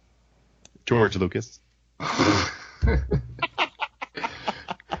be. George Lucas.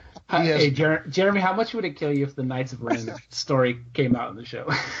 Hey, Jeremy, how much would it kill you if the Knights of Ren story came out in the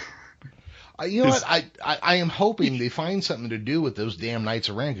show? You know what? I am hoping they find something to do with those damn Knights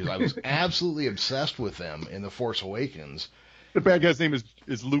of Ren, because I was absolutely obsessed with them in The Force Awakens. The bad guy's name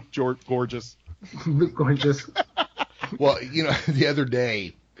is Luke Gorgeous. Luke Gorgeous. Well, the other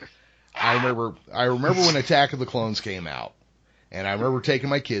day, I remember when Attack of the Clones came out, and I remember taking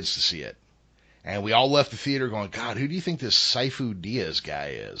my kids to see it, and we all left the theater going, God, who do you think this Saifu Diaz guy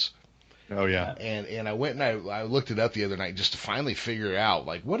is? Oh yeah. And I went and I looked it up the other night just to finally figure out,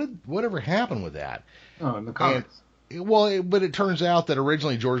 like, whatever happened with that. Oh, in the comics. But it turns out that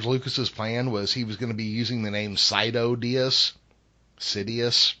originally George Lucas's plan was he was going to be using the name Sidious.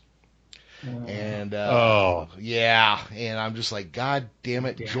 And yeah, and I'm just like, God damn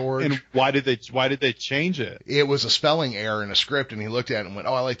it, George. And why did they change it? It was a spelling error in a script, and he looked at it and went,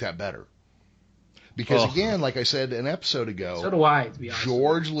 "Oh, I like that better." Because again, like I said an episode ago, so do I, to be honest.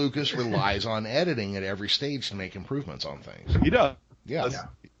 George Lucas relies on editing at every stage to make improvements on things. He does. Yeah.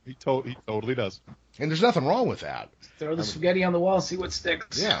 He totally does. And there's nothing wrong with that. Throw the spaghetti on the wall and see what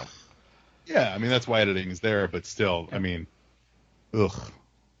sticks. Yeah. Yeah, I mean that's why editing is there, but still, I mean, ugh.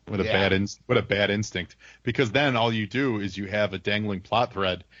 What a bad instinct. Because then all you do is you have a dangling plot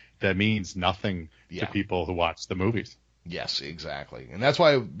thread that means nothing to people who watch the movies. Yes, exactly. And that's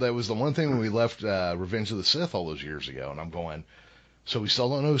why that was the one thing when we left Revenge of the Sith all those years ago, and I'm going, so we still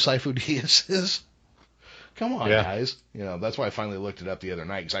don't know who Saifu Diaz is? Come on, guys. That's why I finally looked it up the other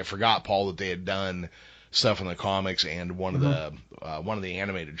night, because I forgot, Paul, that they had done stuff in the comics and one of the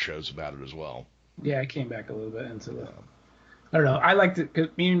animated shows about it as well. Yeah, I came back a little bit into the... I don't know. I liked it because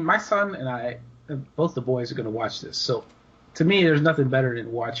my son and I, both the boys, are going to watch this. So, to me, there's nothing better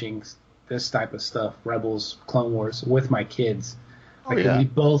than watching this type of stuff, Rebels, Clone Wars, with my kids. We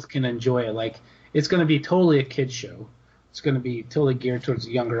both can enjoy it. Like, it's going to be totally a kid's show. It's going to be totally geared towards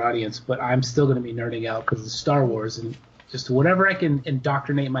a younger audience, but I'm still going to be nerding out because it's Star Wars, and just whatever I can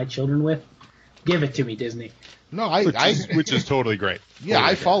indoctrinate my children with, give it to me, Disney. No, which is totally great. Yeah,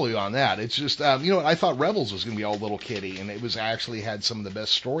 I follow you on that. It's just, I thought Rebels was going to be all little kiddie, and it was actually had some of the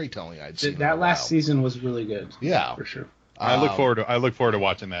best storytelling I'd seen. That last season was really good. Yeah, for sure. I look forward to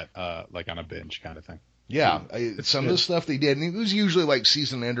watching that, like on a binge kind of thing. Yeah, some of the stuff they did, and it was usually like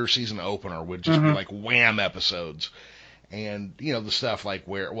season ender, season opener would just be like wham episodes, and the stuff like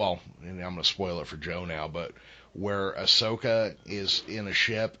and I'm going to spoil it for Joe now, but where Ahsoka is in a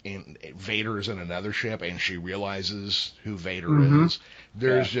ship and Vader is in another ship and she realizes who Vader is.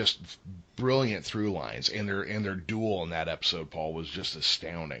 There's just brilliant through lines, and their duel in that episode, Paul, was just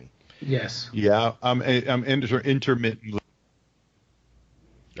astounding. Yes. Yeah, I'm intermittently.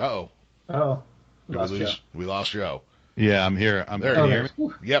 Uh-oh. Oh. We lost Joe. Yeah, I'm here. There. Can you hear me?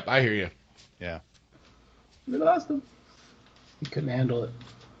 Yep, I hear you. Yeah. We lost him. He couldn't handle it.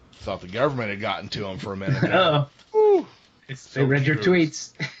 Thought the government had gotten to him for a minute. They read your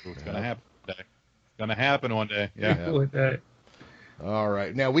tweets. It's gonna happen. It's gonna happen one day. Yeah. With that. All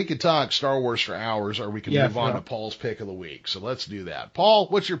right. Now we could talk Star Wars for hours, or we could move on to Paul's pick of the week. So let's do that. Paul,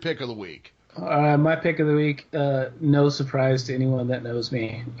 what's your pick of the week? My pick of the week, no surprise to anyone that knows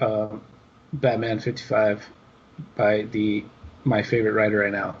me, Batman 55 by my favorite writer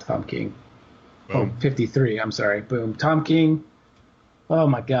right now, Tom King. Boom. 53. I'm sorry. Boom. Tom King. Oh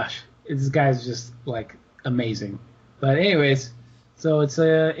my gosh, this guy's just like amazing. But anyways, so it's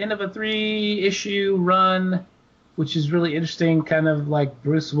a end of a 3-issue run, which is really interesting. Kind of like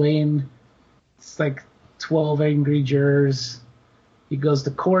Bruce Wayne. It's like 12 angry jurors. He goes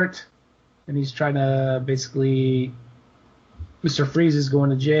to court, and he's trying to basically. Mr. Freeze is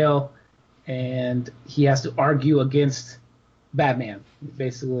going to jail, and he has to argue against Batman.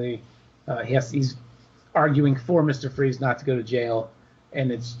 Basically, he's arguing for Mr. Freeze not to go to jail. And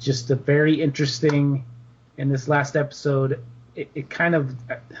it's just a very interesting. In this last episode, it kind of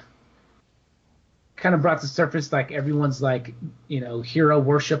brought to surface like everyone's like hero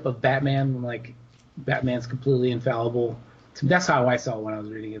worship of Batman. Like Batman's completely infallible. That's how I saw it when I was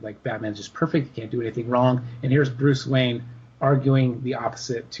reading it. Like Batman's just perfect. He can't do anything wrong. And here's Bruce Wayne arguing the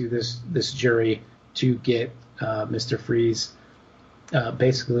opposite to this jury to get Mr. Freeze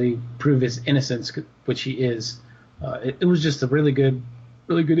basically prove his innocence, which he is. It was just a really good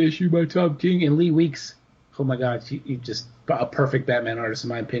issue by Tom King, and Lee Weeks. Oh my God, he just a perfect Batman artist in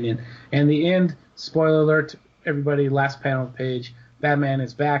my opinion. And the end, spoiler alert, everybody, last panel of the page, Batman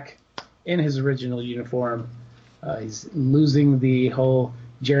is back in his original uniform. He's losing the whole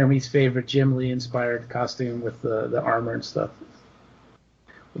Jeremy's favorite Jim Lee inspired costume with the armor and stuff,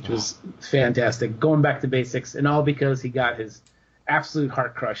 which was fantastic. Going back to basics, and all because he got his absolute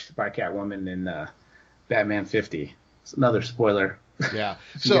heart crushed by Catwoman in Batman 50. It's another spoiler. Yeah.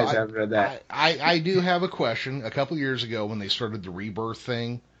 If So you guys haven't read that. I do have a question. A couple years ago when they started the rebirth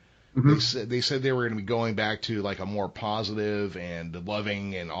thing, they said they were going to be going back to like a more positive and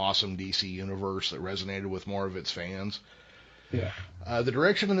loving and awesome DC universe that resonated with more of its fans. Yeah. The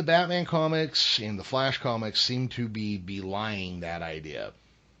direction in the Batman comics and the Flash comics seem to be belying that idea.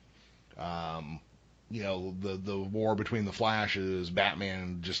 The war between the Flash is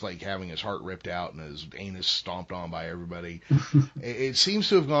Batman just like having his heart ripped out and his anus stomped on by everybody. It seems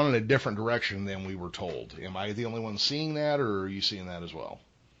to have gone in a different direction than we were told. Am I the only one seeing that, or are you seeing that as well?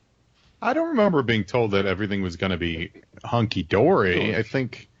 I don't remember being told that everything was going to be hunky dory. I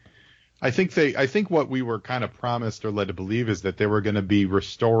think what we were kind of promised or led to believe is that they were going to be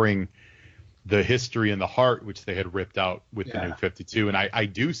restoring the history and the heart, which they had ripped out with the New 52, and I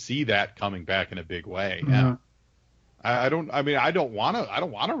do see that coming back in a big way. Mm-hmm. Yeah, I don't want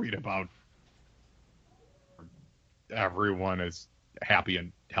to read about everyone is happy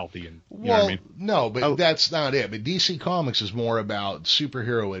and healthy and you know what I mean? No, but that's not it. But DC Comics is more about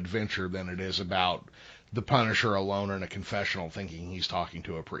superhero adventure than it is about the Punisher alone in a confessional thinking he's talking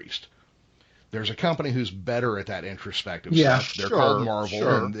to a priest. There's a company who's better at that introspective stuff. They're called Marvel,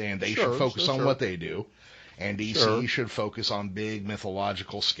 and they should focus on what they do. And DC should focus on big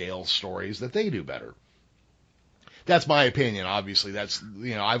mythological scale stories that they do better. That's my opinion. Obviously,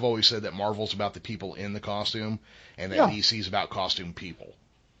 I've always said that Marvel's about the people in the costume, and that DC's about costume people.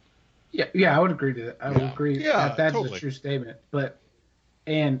 Yeah, I would agree to that. I would agree that that's totally a true statement.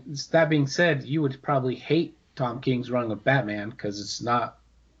 And that being said, you would probably hate Tom King's run of Batman because it's not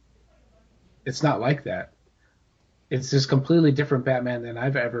like that. It's this completely different Batman than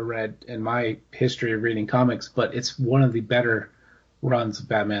I've ever read in my history of reading comics, but it's one of the better runs of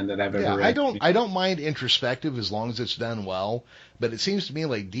Batman that I've ever read. I don't mind introspective as long as it's done well, but it seems to me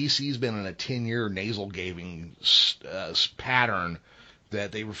like DC's been in a 10-year nasal gaving pattern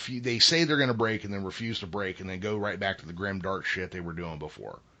that they say they're going to break and then refuse to break and then go right back to the grim dark shit they were doing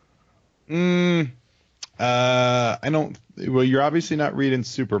before. I don't. Well, you're obviously not reading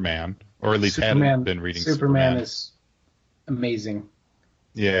Superman. Or at least hadn't been reading Superman. Is amazing.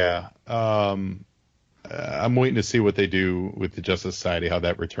 Yeah. I'm waiting to see what they do with the Justice Society, how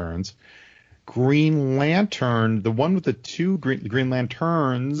that returns. Green Lantern, the one with the two Green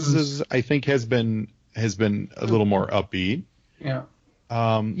Lanterns, I think has been a little more upbeat. Yeah.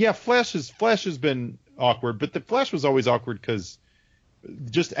 Flash has been awkward, but the Flash was always awkward because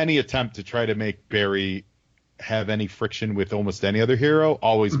just any attempt to try to make Barry have any friction with almost any other hero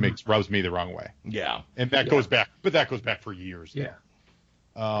always rubs me the wrong way. Yeah. And that goes back for years. Yeah.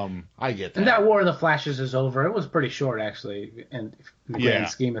 I get that. And that War of the Flashes is over. It was pretty short, actually, in the grand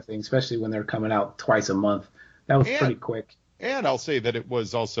scheme of things, especially when they're coming out twice a month. That was pretty quick. And I'll say that it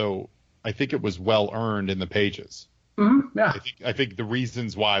was also, I think it was well earned in the pages. Mm-hmm. Yeah. I think the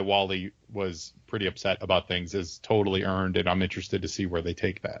reasons why Wally was pretty upset about things is totally earned, and I'm interested to see where they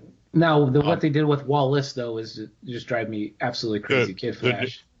take that. Now, what they did with Wallace, though, is just drive me absolutely crazy. Kid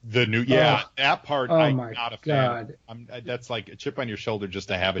Flash. That part, I'm my not a God. fan. That's like a chip on your shoulder just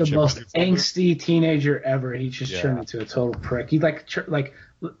to have a the chip most on your shoulder. angsty teenager ever. He just turned into a total prick. He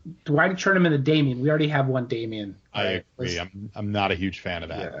why turn him into Damien? We already have one Damien. I agree. I'm not a huge fan of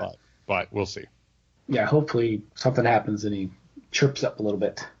that, but we'll see. Yeah, hopefully something happens and he chirps up a little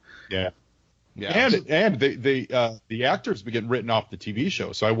bit. Yeah. Yeah. And the actors begin written off the TV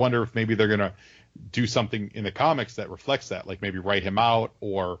show, so I wonder if maybe they're gonna do something in the comics that reflects that, like maybe write him out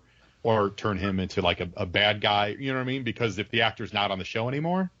or turn him into like a bad guy, you know what I mean? Because if the actor's not on the show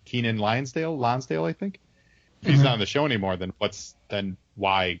anymore, Keenan Lonsdale, I think, if he's not on the show anymore, then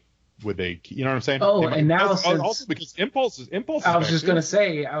why would they? You know what I'm saying? Oh, and now also because Impulse. I was just gonna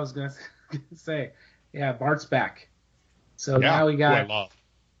say, yeah, Bart's back. So now we got. Who I love.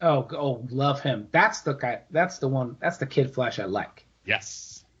 Oh, love him. That's the guy. That's the one. That's the Kid Flash I like.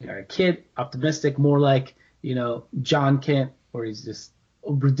 Yes. A kid, optimistic, more like John Kent, where he's just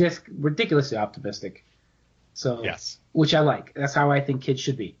ridiculously optimistic. So yes, which I like. That's how I think kids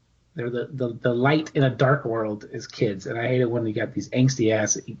should be. They're the light in a dark world is kids, and I hate it when you got these angsty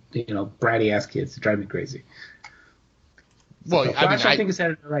ass, bratty ass kids that drive me crazy. Well, so Flash, I think is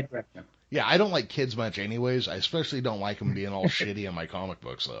headed in the right direction. Yeah, I don't like kids much anyways. I especially don't like them being all shitty in my comic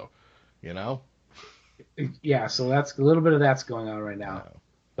books, though. Yeah, so that's a little bit of that's going on right now. Yeah.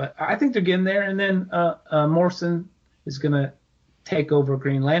 But I think they're getting there. And then Morrison is going to take over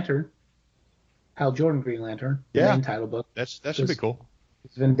Green Lantern, Hal Jordan Green Lantern, the main title book. That should be cool.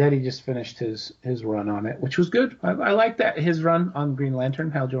 Vendetti just finished his run on it, which was good. I like that, his run on Green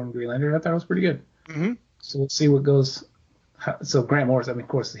Lantern, Hal Jordan Green Lantern. I thought it was pretty good. Mm-hmm. So we'll see what goes. So Grant Morrison, of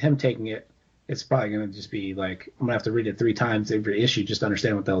course, him taking it it's probably going to just be like I'm going to have to read it 3 times every issue just to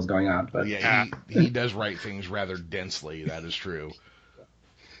understand what the hell's going on. But yeah, he does write things rather densely. That is true.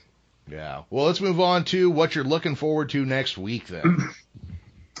 Yeah. Well, let's move on to what you're looking forward to next week then.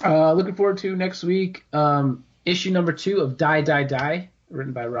 Looking forward to next week, issue number 2 of Die, Die, Die,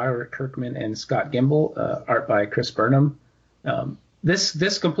 written by Robert Kirkman and Scott Gimble, art by Chris Burnham.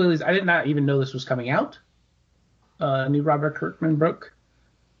 This completely, I did not even know this was coming out. A new Robert Kirkman book.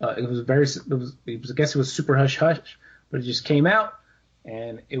 I guess it was super hush hush, but it just came out,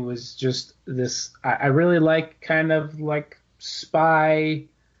 and it was just this. I really like kind of like spy,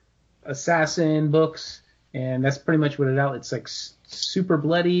 assassin books, and that's pretty much what it out. It's like super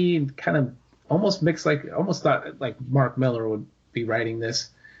bloody and kind of almost mixed, like almost thought like Mark Miller would be writing this,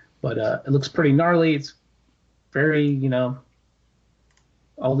 but it looks pretty gnarly. It's very,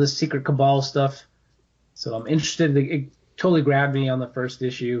 all this secret cabal stuff. So I'm interested. It totally grabbed me on the first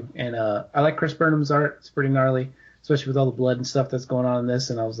issue, and I like Chris Burnham's art. It's pretty gnarly, especially with all the blood and stuff that's going on in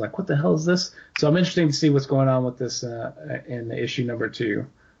this. And I was like, what the hell is this? So I'm interested to see what's going on with this in issue number 2.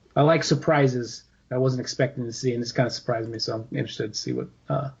 I like surprises I wasn't expecting to see, and this kind of surprised me. So I'm interested to see what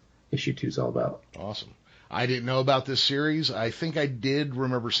issue 2 is all about. Awesome. I didn't know about this series. I think I did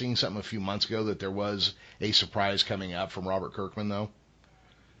remember seeing something a few months ago that there was a surprise coming out from Robert Kirkman, though.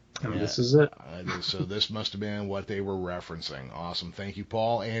 And this is it. So this must have been what they were referencing. Awesome. Thank you,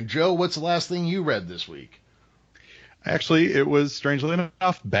 Paul. And Joe, what's the last thing you read this week? Actually, it was, strangely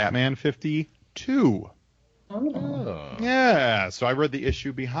enough, Batman 52. Oh. Yeah, so I read the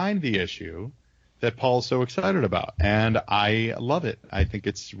issue behind the issue that Paul's so excited about, and I love it. I think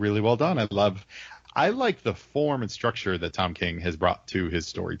it's really well done. I like the form and structure that Tom King has brought to his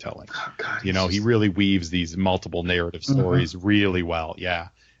storytelling. Oh, God, he really weaves these multiple narrative stories really well. Yeah.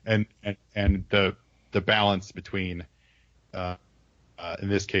 And the balance between, in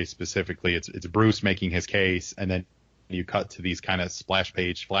this case specifically, it's Bruce making his case, and then you cut to these kind of splash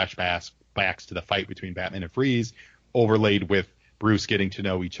page flashbacks to the fight between Batman and Freeze, overlaid with Bruce getting to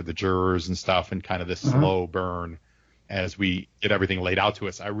know each of the jurors and stuff, and kind of this slow burn as we get everything laid out to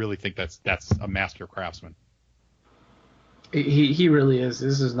us. I really think that's a master craftsman. He really is.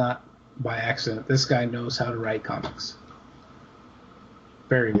 This is not by accident. This guy knows how to write comics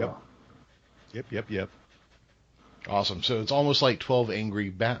very well. Yep. Awesome. So it's almost like 12 Angry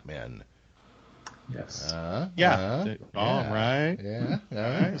Batmen. Yes. All right. Yeah. All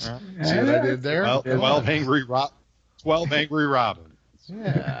right. See what I did there? 12 Angry Robins.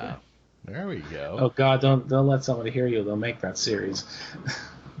 Yeah. There we go. Oh God! Don't let somebody hear you. They'll make that series.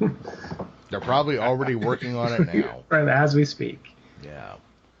 They're probably already working on it now. Right as we speak. Yeah.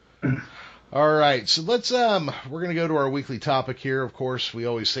 All right, so let's we're gonna go to our weekly topic here. Of course, we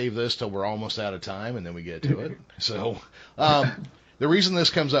always save this till we're almost out of time, and then we get to it. So, the reason this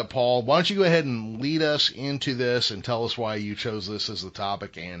comes up, Paul, why don't you go ahead and lead us into this and tell us why you chose this as the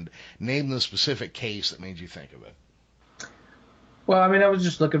topic and name the specific case that made you think of it. Well, I mean, I was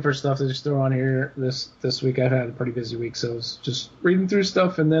just looking for stuff to just throw on here this week. I've had a pretty busy week, so I was just reading through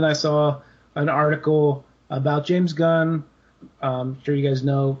stuff, and then I saw an article about James Gunn. I'm sure you guys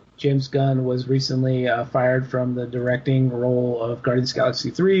know James Gunn was recently fired from the directing role of Guardians of the Galaxy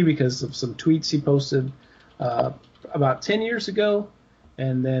 3 because of some tweets he posted about 10 years ago.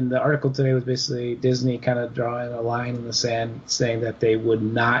 And then the article today was basically Disney kind of drawing a line in the sand saying that they would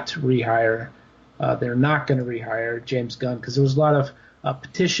not rehire. They're not going to rehire James Gunn because there was a lot of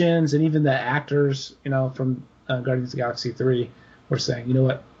petitions, and even the actors, from Guardians of the Galaxy 3 were saying, you know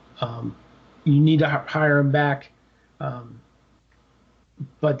what, you need to hire him back.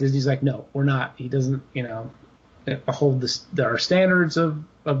 But Disney's like, no, we're not. He doesn't, hold our standards of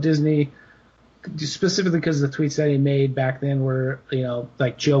Disney, specifically because the tweets that he made back then were,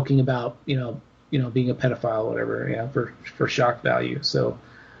 like joking about, being a pedophile or whatever, for shock value. So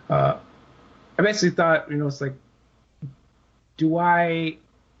I basically thought, it's like, do I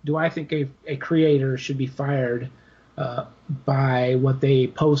think a creator should be fired by what they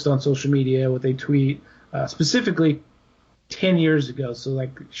post on social media, what they tweet, specifically 10 years ago? So,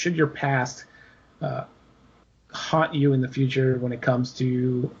 like, should your past haunt you in the future when it comes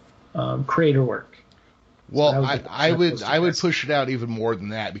to creator work? Well, so I would push it out even more than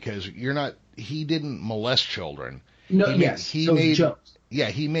that, because he didn't molest children. No, he made jokes. Yeah,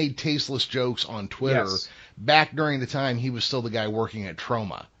 he made tasteless jokes on Twitter back during the time he was still the guy working at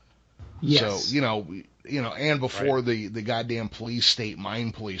Troma. Yes. So, and before the goddamn state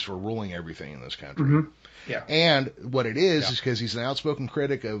mind police were ruling everything in this country. Mm-hmm. Yeah. And what it is because he's an outspoken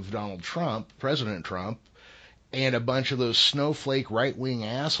critic of Donald Trump, President Trump, and a bunch of those snowflake right-wing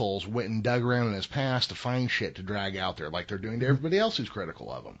assholes went and dug around in his past to find shit to drag out there like they're doing to everybody else who's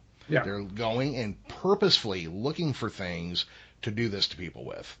critical of him. Yeah. They're going and purposefully looking for things to do this to people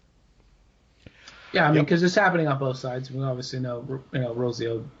with. Yeah, I mean, because it's happening on both sides. We obviously know,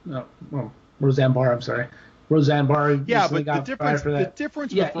 Roseanne Barr. I'm sorry, Roseanne Barr. Yeah, but got fired for that. the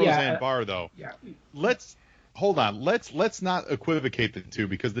difference with Roseanne Barr, though. Yeah. Hold on. Let's not equivocate the two,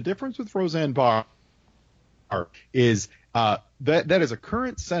 because the difference with Roseanne Barr is that is a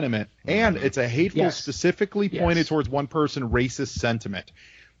current sentiment, and it's a hateful, specifically pointed towards one person, racist sentiment.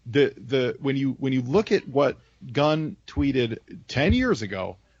 When you look at what Gunn tweeted 10 years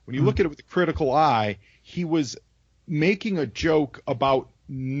ago, when you look at it with a critical eye, he was making a joke about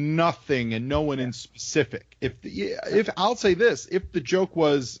nothing and no one in specific. If I'll say this, if the joke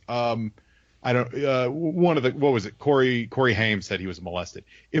was what was it? Corey Haim said he was molested.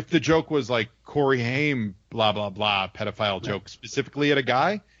 If the joke was like Corey Haim, blah, blah, blah, pedophile joke specifically at a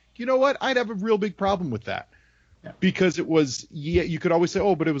guy, you know what? I'd have a real big problem with that. Yeah. Because it was, you could always say,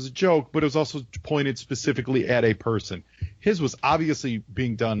 oh, but it was a joke, but it was also pointed specifically at a person. His was obviously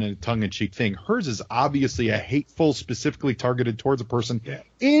being done in a tongue-in-cheek thing. Hers is obviously a hateful, specifically targeted towards a person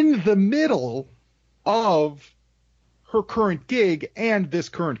in the middle of her current gig and this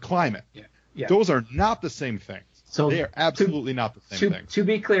current climate. Yeah. Yeah. Those are not the same things. So they are absolutely not the same thing. To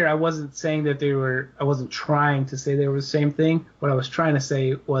be clear, I wasn't saying that I wasn't trying to say they were the same thing. What I was trying to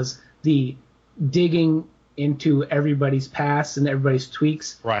say was the digging into everybody's past and everybody's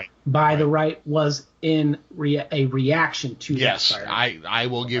tweaks by the right was in a reaction to that firing. I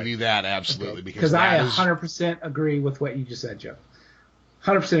will give you that absolutely, because I 100% agree with what you just said, Joe.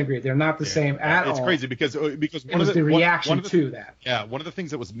 100% agree. They're not the same at all. It's crazy because it was the reaction to that. Yeah, one of the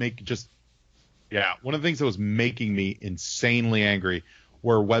things that was making me insanely angry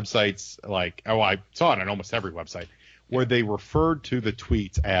were websites like, I saw it on almost every website, where they referred to the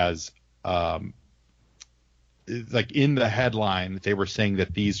tweets as like in the headline, they were saying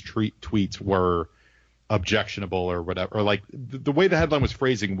that these tweets were objectionable or whatever, or like the way the headline was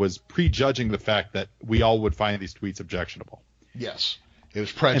phrasing was prejudging the fact that we all would find these tweets objectionable. Yes, it was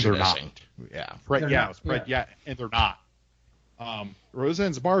prejudicing. And they're not.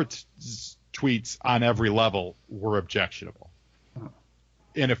 Roseanne Barr's tweets on every level were objectionable,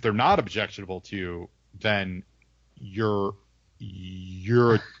 and if they're not objectionable to you, then you're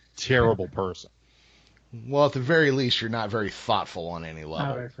a terrible person. Well, at the very least, you're not very thoughtful on any level.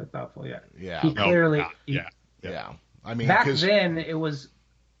 Not very thoughtful, yeah. Yeah. He clearly, I mean, back then it was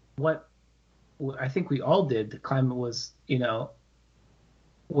what I think we all did. The climate was,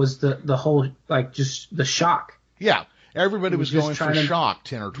 was the whole, like, just the shock. Yeah. Everybody was going for shock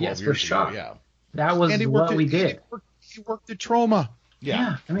 10 or 12 years ago. Yeah. That was what we did. He worked at trauma.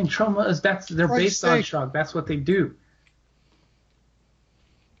 Yeah. I mean, trauma they're based on shock. That's what they do.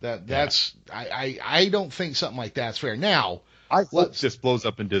 I don't think something like that's fair. Now, I hope this blows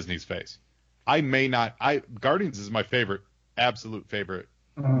up in Disney's face. Guardians is my absolute favorite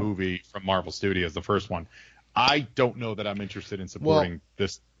movie from Marvel Studios, the first one. I don't know that I'm interested in supporting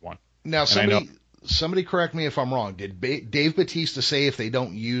this one. Now, somebody correct me if I'm wrong. Did Dave Bautista say if they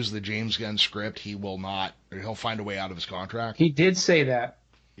don't use the James Gunn script, he'll find a way out of his contract? He did say that.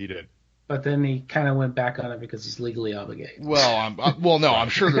 He did. But then he kind of went back on it because he's legally obligated. Well, I'm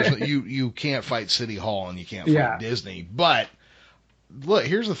sure you can't fight City Hall and you can't fight Disney. But look,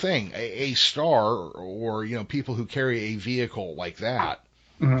 here's the thing: a star or people who carry a vehicle like that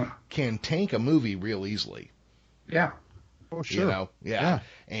can tank a movie real easily. Yeah. Oh, sure.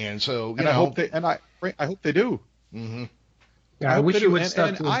 And so I hope they do. Mm-hmm. Yeah, I wish he would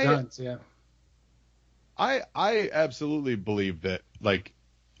stuck to his guns. Yeah. I absolutely believe that, like,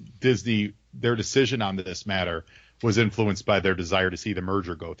 Disney, their decision on this matter was influenced by their desire to see the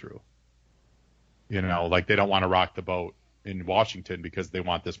merger go through. Like they don't want to rock the boat in Washington because they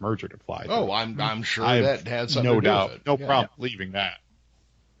want this merger to fly through. Oh, I'm sure that had something to do with it. No problem believing that.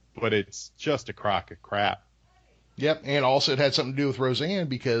 But it's just a crock of crap. Yep, and also it had something to do with Roseanne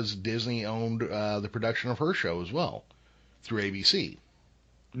because Disney owned the production of her show as well through ABC.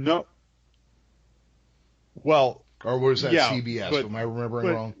 No. Well, or was that CBS? Am I remembering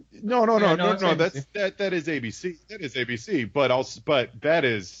wrong? No. That is ABC. That is ABC. But that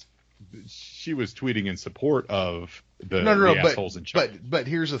is, she was tweeting in support of the assholes in charge. But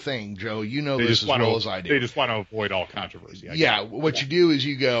here's the thing, Joe. This as well as I do. They just want to avoid all controversy. What you do is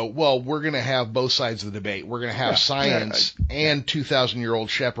you go, well, we're going to have both sides of the debate. We're going to have science and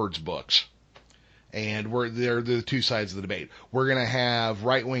 2,000-year-old Shepard's books. And they're the two sides of the debate. We're going to have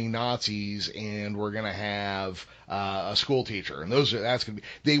right-wing Nazis, and we're going to have a school teacher, and that's going to be.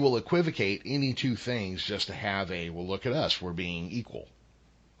 They will equivocate any two things just to have well, look at us, we're being equal.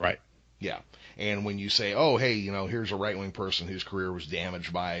 Right. Yeah. And when you say, oh, hey, here's a right-wing person whose career was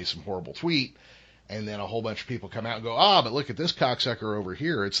damaged by some horrible tweet, and then a whole bunch of people come out and go, but look at this cocksucker over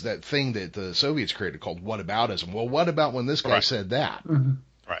here. It's that thing that the Soviets created called whataboutism. Well, what about when this guy said that? Mm-hmm.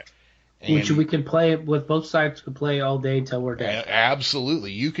 Right. And which we can play with, both sides can play all day till we're dead.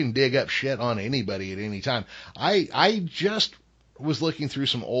 Absolutely. You can dig up shit on anybody at any time. I just was looking through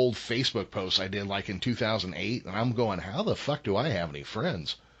some old Facebook posts I did like in 2008, and I'm going, how the fuck do I have any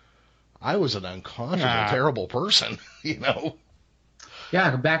friends? I was an unconscionable, terrible person,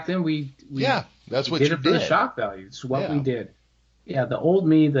 Yeah, back then we that's what did you it for the shock value. It's what we did. Yeah, the old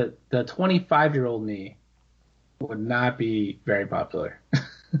me, the 25-year-old me would not be very popular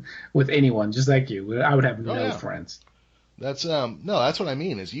with anyone, just like you. I would have no friends. That's that's what I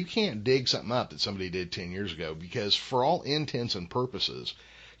mean, is you can't dig something up that somebody did 10 years ago, because for all intents and purposes,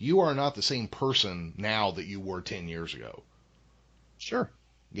 you are not the same person now that you were 10 years ago. Sure.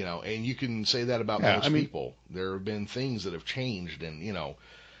 And you can say that about most people. There have been things that have changed, and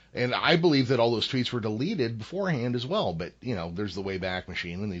and I believe that all those tweets were deleted beforehand as well. But there's the Wayback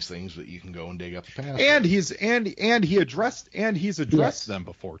Machine and these things that you can go and dig up the past. And he's addressed them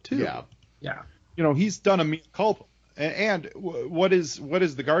before too. Yeah. Yeah. He's done a mea culpa. And what is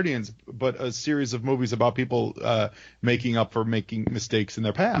the Guardians but a series of movies about people making up for making mistakes in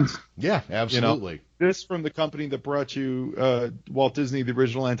their past? Yeah, absolutely. This from the company that brought you Walt Disney, the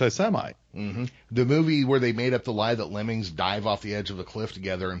original anti-Semite. Mm-hmm. The movie where they made up the lie that lemmings dive off the edge of a cliff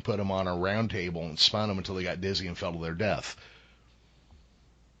together and put them on a round table and spun them until they got dizzy and fell to their death.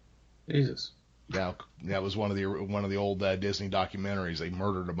 Jesus. Yeah, that was one of the old Disney documentaries. They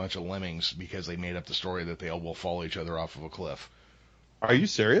murdered a bunch of lemmings because they made up the story that they all will follow each other off of a cliff. Are you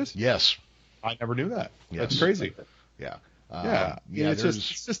serious? Yes. I never knew that. Yes. That's crazy. Yeah.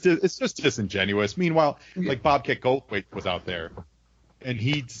 It's just disingenuous. Meanwhile, like Bobcat Goldthwait was out there, and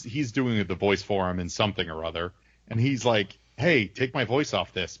he's doing the voice for him in something or other, and he's like, "Hey, take my voice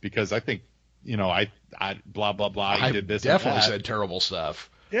off this because I think, I blah blah blah. I did this. Definitely said terrible stuff."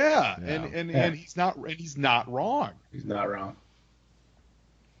 Yeah. And he's not wrong. He's not wrong.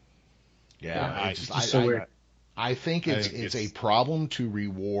 Yeah, it's just so weird. I think it's a problem to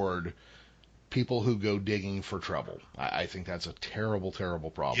reward people who go digging for trouble. I think that's a terrible,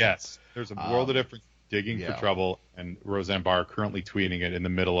 terrible problem. Yes, there's a world of difference digging for trouble, and Roseanne Barr currently tweeting it in the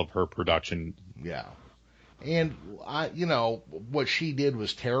middle of her production. Yeah. And, what she did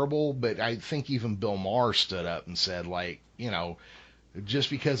was terrible, but I think even Bill Maher stood up and said, just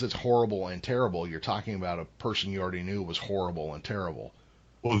because it's horrible and terrible, you're talking about a person you already knew was horrible and terrible.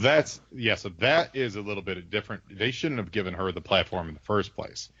 Well, so that is a little bit different. They shouldn't have given her the platform in the first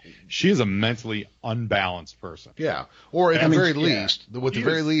place. She is a mentally unbalanced person. Yeah. Or at the very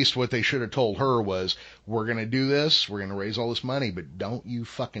least, what they should have told her was, we're going to do this, we're going to raise all this money, but don't you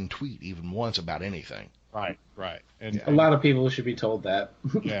fucking tweet even once about anything. Right. And a lot of people should be told that.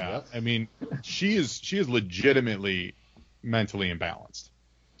 Yeah. I mean, she is legitimately mentally imbalanced.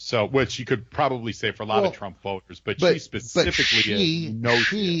 So, which you could probably say for a lot of Trump voters, but she specifically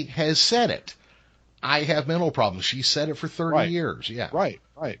she has said it. I have mental problems. She said it for 30 years. Yeah. Right.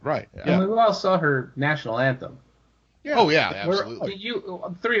 Yeah. And we all saw her national anthem. Yeah. Oh yeah, absolutely.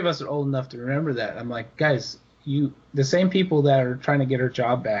 Three of us are old enough to remember that. I'm like, guys, the same people that are trying to get her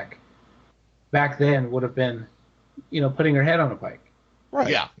job back then would have been, putting her head on a pike.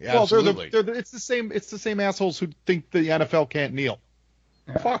 Right. Yeah. Well, absolutely. It's the same assholes who think the NFL can't kneel.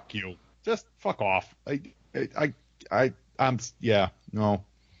 Yeah. Fuck you. Just fuck off. I'm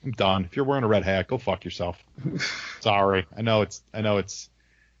done. If you're wearing a red hat, go fuck yourself. Sorry. I know it's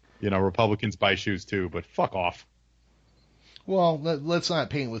Republicans buy shoes too, but fuck off. Well, let's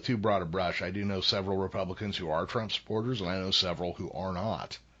not paint with too broad a brush. I do know several Republicans who are Trump supporters, and I know several who are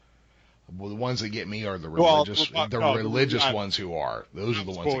not. Well, the ones that get me are the religious ones who are. Those are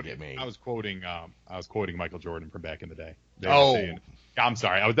the ones that get me. I was quoting Michael Jordan from back in the day. I'm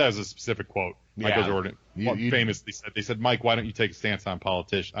sorry. That was a specific quote. Michael Jordan famously said, they said, Mike, why don't you take a stance on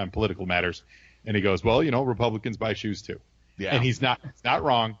political matters? And he goes, well, Republicans buy shoes too. Yeah. And he's not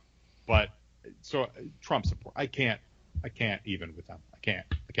not but so Trump support. I can't even with them. I can't.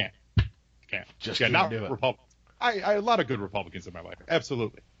 Just can't do it. Republicans. I a lot of good Republicans in my life.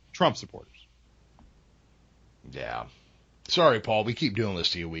 Absolutely. Trump supporters. Yeah. Sorry, Paul. We keep doing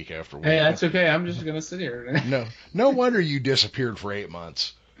this to you week after week. Hey, that's okay. I'm just going to sit here. No wonder you disappeared for 8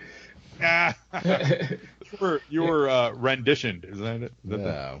 months. You were renditioned, isn't it?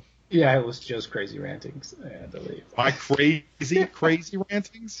 No. Yeah, it was just crazy rantings, I believe. My crazy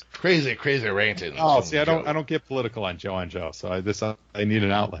rantings? Crazy rantings. Oh, see, I don't get political on Joe, so I need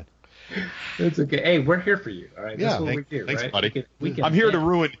an outlet. It's okay. Hey, we're here for you. All right, that's what we do, thanks, right? buddy. We can I'm here to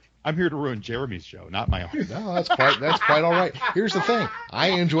ruin I'm here to ruin Jeremy's show, not my own. No, that's quite all right. Here's the thing. I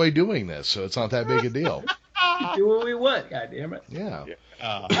enjoy doing this, so it's not that big a deal. Do what we want, goddammit. Yeah.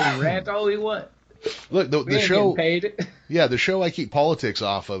 We rant all we want. Look, the We ain't show. getting paid. Yeah, the show I keep politics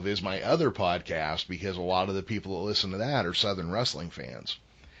off of is my other podcast because a lot of the people that listen to that are Southern wrestling fans.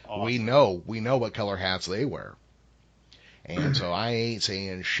 Awesome. We know what color hats they wear. And so I ain't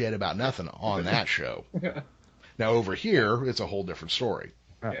saying shit about nothing on that show. Now over here, it's a whole different story.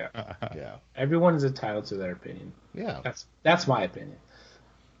 Yeah. Yeah. Everyone's entitled to their opinion. Yeah. That's my opinion.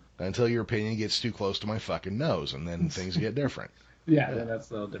 Until your opinion gets too close to my fucking nose, and then things get different. Yeah, then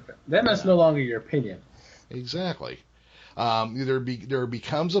that's a little different. Then that's no longer your opinion. Exactly. There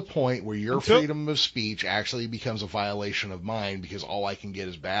becomes a point where your freedom of speech actually becomes a violation of mine because all I can get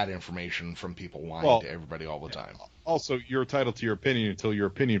is bad information from people lying to everybody all the time. Also, you're entitled to your opinion until your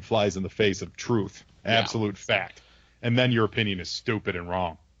opinion flies in the face of truth, absolute fact, and then your opinion is stupid and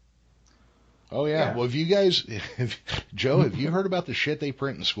wrong. Oh yeah. Well, Joe, have you heard about the shit they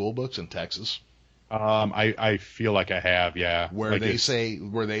print in school books in Texas? I feel like I have, yeah. Where they say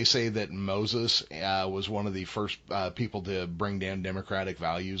that Moses was one of the first people to bring down democratic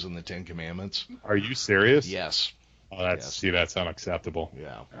values in the Ten Commandments. Are you serious? Yes. Oh, that's unacceptable.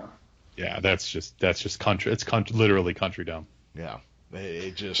 Yeah. Yeah, that's just country. It's literally country dumb. Yeah.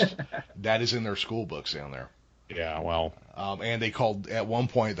 It just that is in their school books down there. Yeah, well. And they called at one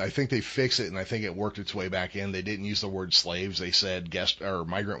point. I think they fixed it, and I think it worked its way back in. They didn't use the word slaves. They said guest or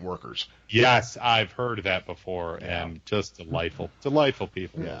migrant workers. Yes, I've heard that before, and just delightful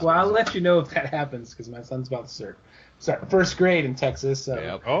people. Yeah. Well, I'll let you know if that happens because my son's about to start first grade in Texas. So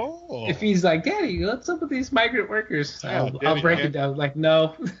Yep. Oh. if he's like, Daddy, what's up with these migrant workers? I'll break it down. Like,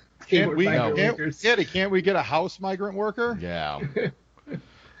 no. Can't we get a house migrant worker? Yeah.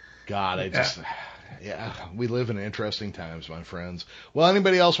 God, Yeah, we live in interesting times, my friends. Well,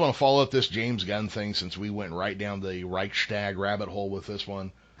 anybody else want to follow up this James Gunn thing since we went right down the Reichstag rabbit hole with this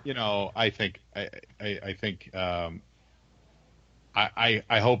one? You know, I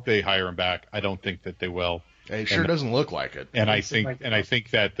hope they hire him back. I don't think that they will. It sure doesn't look like it. And I think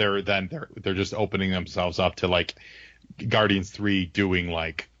that they're just opening themselves up to like Guardians 3 doing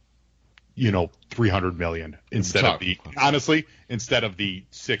like, you know, 300 million instead of the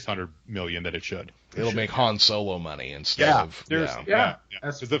 600 million that it should. It'll make Han Solo money instead of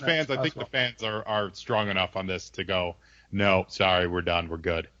Because the fans, I think the fans are strong enough on this to go, no, sorry, we're done, we're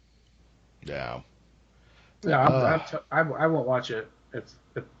good. Yeah. Yeah, I won't watch it if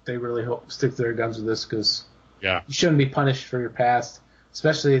they really stick to their guns with this because you shouldn't be punished for your past,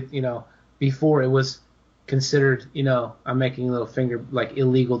 especially before it was considered I'm making a little finger like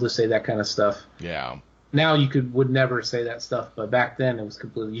illegal to say that kind of stuff. Yeah. Now you would never say that stuff, but back then it was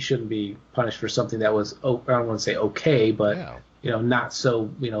completely. You shouldn't be punished for something that was I don't want to say okay, but not so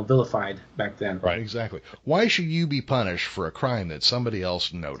vilified back then. Right, exactly. Why should you be punished for a crime that somebody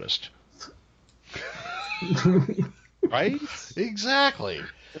else noticed? Right? Exactly.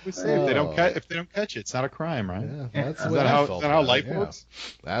 If they don't catch it, it's not a crime, right? Yeah, that's is that how life works?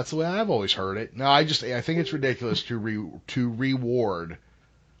 That's the way I've always heard it. No, I think it's ridiculous to reward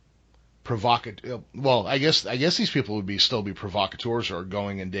provocative. Well, I guess these people would still be provocateurs or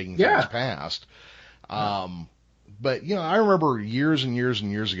going and digging things past. But I remember years and years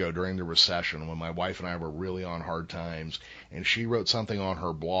and years ago during the recession when my wife and I were really on hard times, and she wrote something on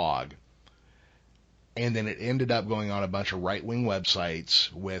her blog. And then it ended up going on a bunch of right-wing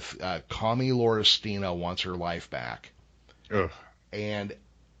websites with Commie Lauristina wants her life back. Ugh. And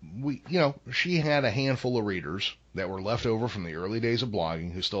she had a handful of readers that were left over from the early days of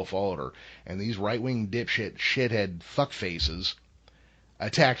blogging who still followed her. And these right-wing shithead fuckfaces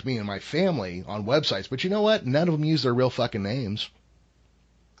attacked me and my family on websites. But you know what? None of them used their real fucking names.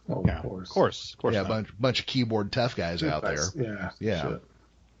 Oh, yeah, of course. Of course. Yeah, a bunch of keyboard tough guys out there. Yeah. Shit.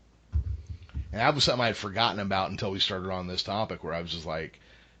 And that was something I had forgotten about until we started on this topic, where I was just like,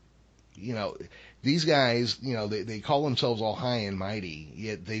 these guys, they call themselves all high and mighty,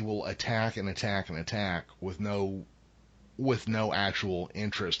 yet they will attack and attack and attack with no actual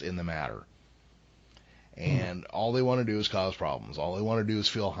interest in the matter. And all they want to do is cause problems. All they want to do is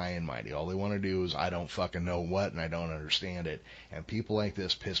feel high and mighty. All they want to do is I don't fucking know what and I don't understand it. And people like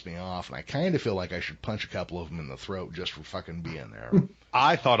this piss me off, and I kind of feel like I should punch a couple of them in the throat just for fucking being there.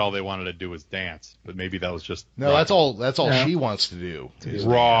 I thought all they wanted to do was dance, but maybe that was just no. That's all she wants to do.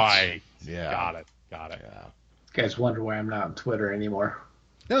 Right. Dance. Yeah. Got it. Yeah. You guys wonder why I'm not on Twitter anymore.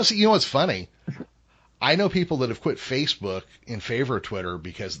 No, see, what's funny? I know people that have quit Facebook in favor of Twitter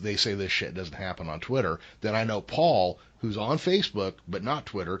because they say this shit doesn't happen on Twitter. Then I know Paul, who's on Facebook but not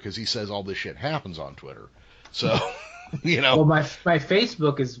Twitter, because he says all this shit happens on Twitter. So, Well, my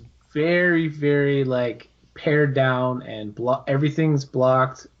Facebook is very, very like pared down and everything's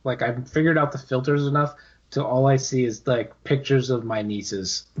blocked. Like I've figured out the filters enough to all I see is like pictures of my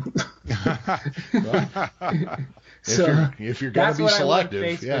nieces. So if you're gonna be selective, I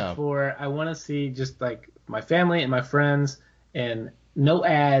want Facebook for. I want to see just like my family and my friends, and no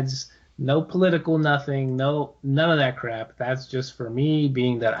ads, no political nothing, none of that crap. That's just for me,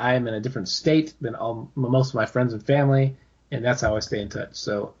 being that I am in a different state than most of my friends and family, and that's how I stay in touch.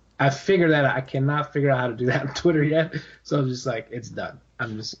 So I figured that I cannot figure out how to do that on Twitter yet, so I'm just like, it's done.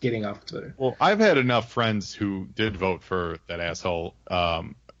 I'm just getting off Twitter. Well, I've had enough friends who did vote for that asshole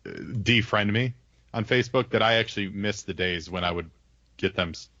defriend me on Facebook that I actually miss the days when I would get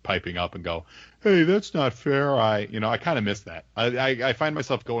them piping up and go, hey, that's not fair. I kind of miss that. I find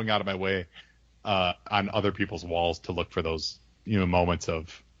myself going out of my way on other people's walls to look for those moments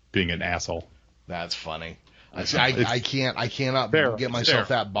of being an asshole. That's funny. I cannot get myself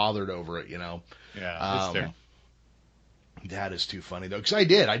that bothered over it, Yeah, it's there. That is too funny though, because I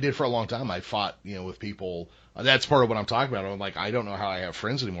did for a long time. I fought, with people. That's part of what I'm talking about. I'm like, I don't know how I have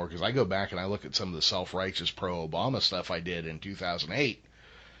friends anymore, because I go back and I look at some of the self-righteous pro-Obama stuff I did in 2008,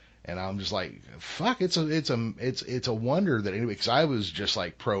 and I'm just like, fuck, it's a wonder that anyway, because I was just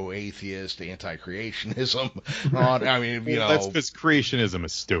like pro-atheist, anti-creationism. I mean, that's because creationism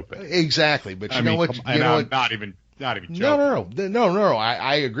is stupid. Exactly, but you know what? I'm not even joking. No.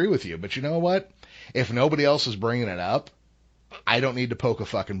 I agree with you, but you know what? If nobody else is bringing it up, I don't need to poke a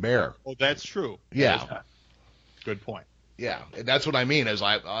fucking bear. Well, that's true. Yeah. Good point. Yeah, that's what I mean. Is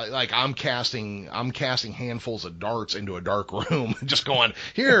I'm casting handfuls of darts into a dark room, just going,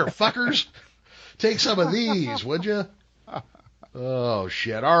 here, fuckers, take some of these, would you? Oh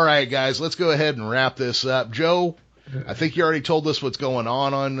shit! All right, guys, let's go ahead and wrap this up. Joe, I think you already told us what's going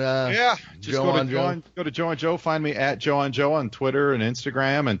on. Just Joe on Joe. Go to Joe on Joe. Find me at Joe on Joe on Twitter and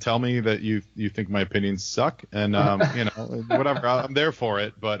Instagram, and tell me that you think my opinions suck, and whatever. I'm there for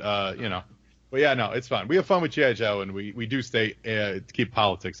it, but But yeah, no, it's fun. We have fun with G.I. Joe, and we do stay to keep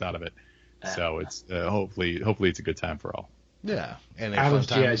politics out of it. So it's hopefully it's a good time for all. Yeah, and a I fun was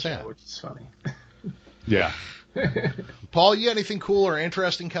time G.I. to Joe, have. which is funny. Yeah. Paul, you got anything cool or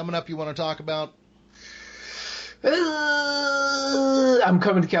interesting coming up you want to talk about? I'm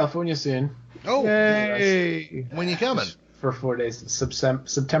coming to California soon. Oh, Yay! When you coming? For 4 days.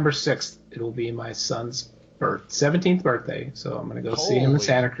 September 6th. It will be my son's 17th birthday. So I'm going to go see him in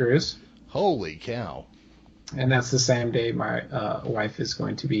Santa Cruz. Holy cow. And that's the same day my wife is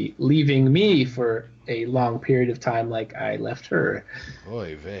going to be leaving me for a long period of time like I left her.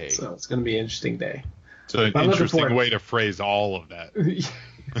 Oy vey. So it's going to be an interesting day. So an interesting way to phrase all of that.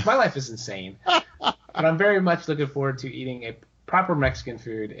 My life is insane. But I'm very much looking forward to eating a proper Mexican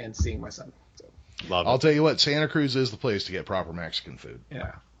food and seeing my son. So. Love it. I'll tell you what, Santa Cruz is the place to get proper Mexican food.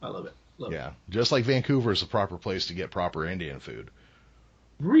 Yeah, I love it. Just like Vancouver is the proper place to get proper Indian food.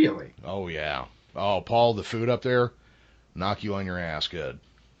 Really? Oh, yeah. Oh, Paul, the food up there, knock you on your ass good.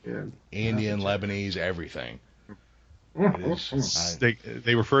 Yeah. Indian, Lebanese, everything.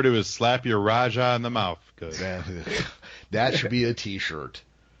 They refer to it as slap your Raja in the mouth. Good. That should be a T-shirt.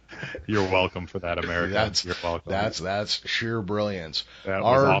 You're welcome for that, America. You're welcome. That's sheer brilliance. That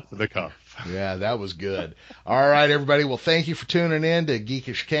was off the cuff. Yeah, that was good. All right, everybody. Well, thank you for tuning in to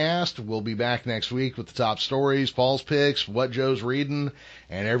Geekish Cast. We'll be back next week with the top stories, Paul's picks, what Joe's reading,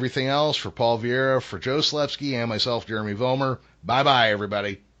 and everything else. For Paul Vieira, for Joe Slepsky, and myself, Jeremy Vollmer. Bye-bye,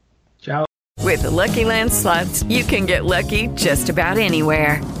 everybody. Ciao. With the Lucky Land Slots, you can get lucky just about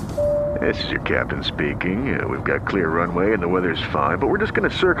anywhere. This is your captain speaking. We've got clear runway and the weather's fine, but we're just going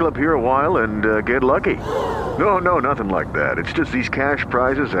to circle up here a while and get lucky. No, nothing like that. It's just these cash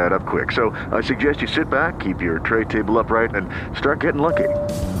prizes add up quick. So I suggest you sit back, keep your tray table upright, and start getting lucky.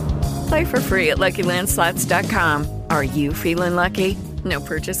 Play for free at LuckyLandSlots.com. Are you feeling lucky? No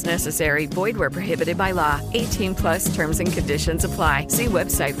purchase necessary. Void where prohibited by law. 18+ terms and conditions apply. See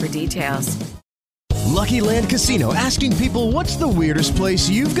website for details. Lucky Land Casino, asking people, what's the weirdest place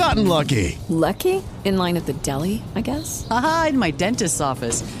you've gotten lucky? Lucky? In line at the deli, I guess? Aha, in my dentist's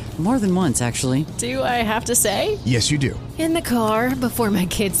office. More than once, actually. Do I have to say? Yes, you do. In the car before my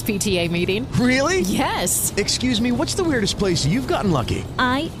kids' PTA meeting. Really? Yes. Excuse me, what's the weirdest place you've gotten lucky?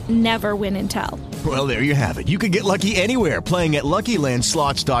 I never win and tell. Well, there you have it. You can get lucky anywhere, playing at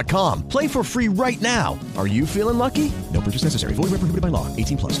LuckyLandSlots.com. Play for free right now. Are you feeling lucky? No purchase necessary. Void where prohibited by law.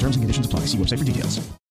 18+. Terms and conditions apply. See website for details.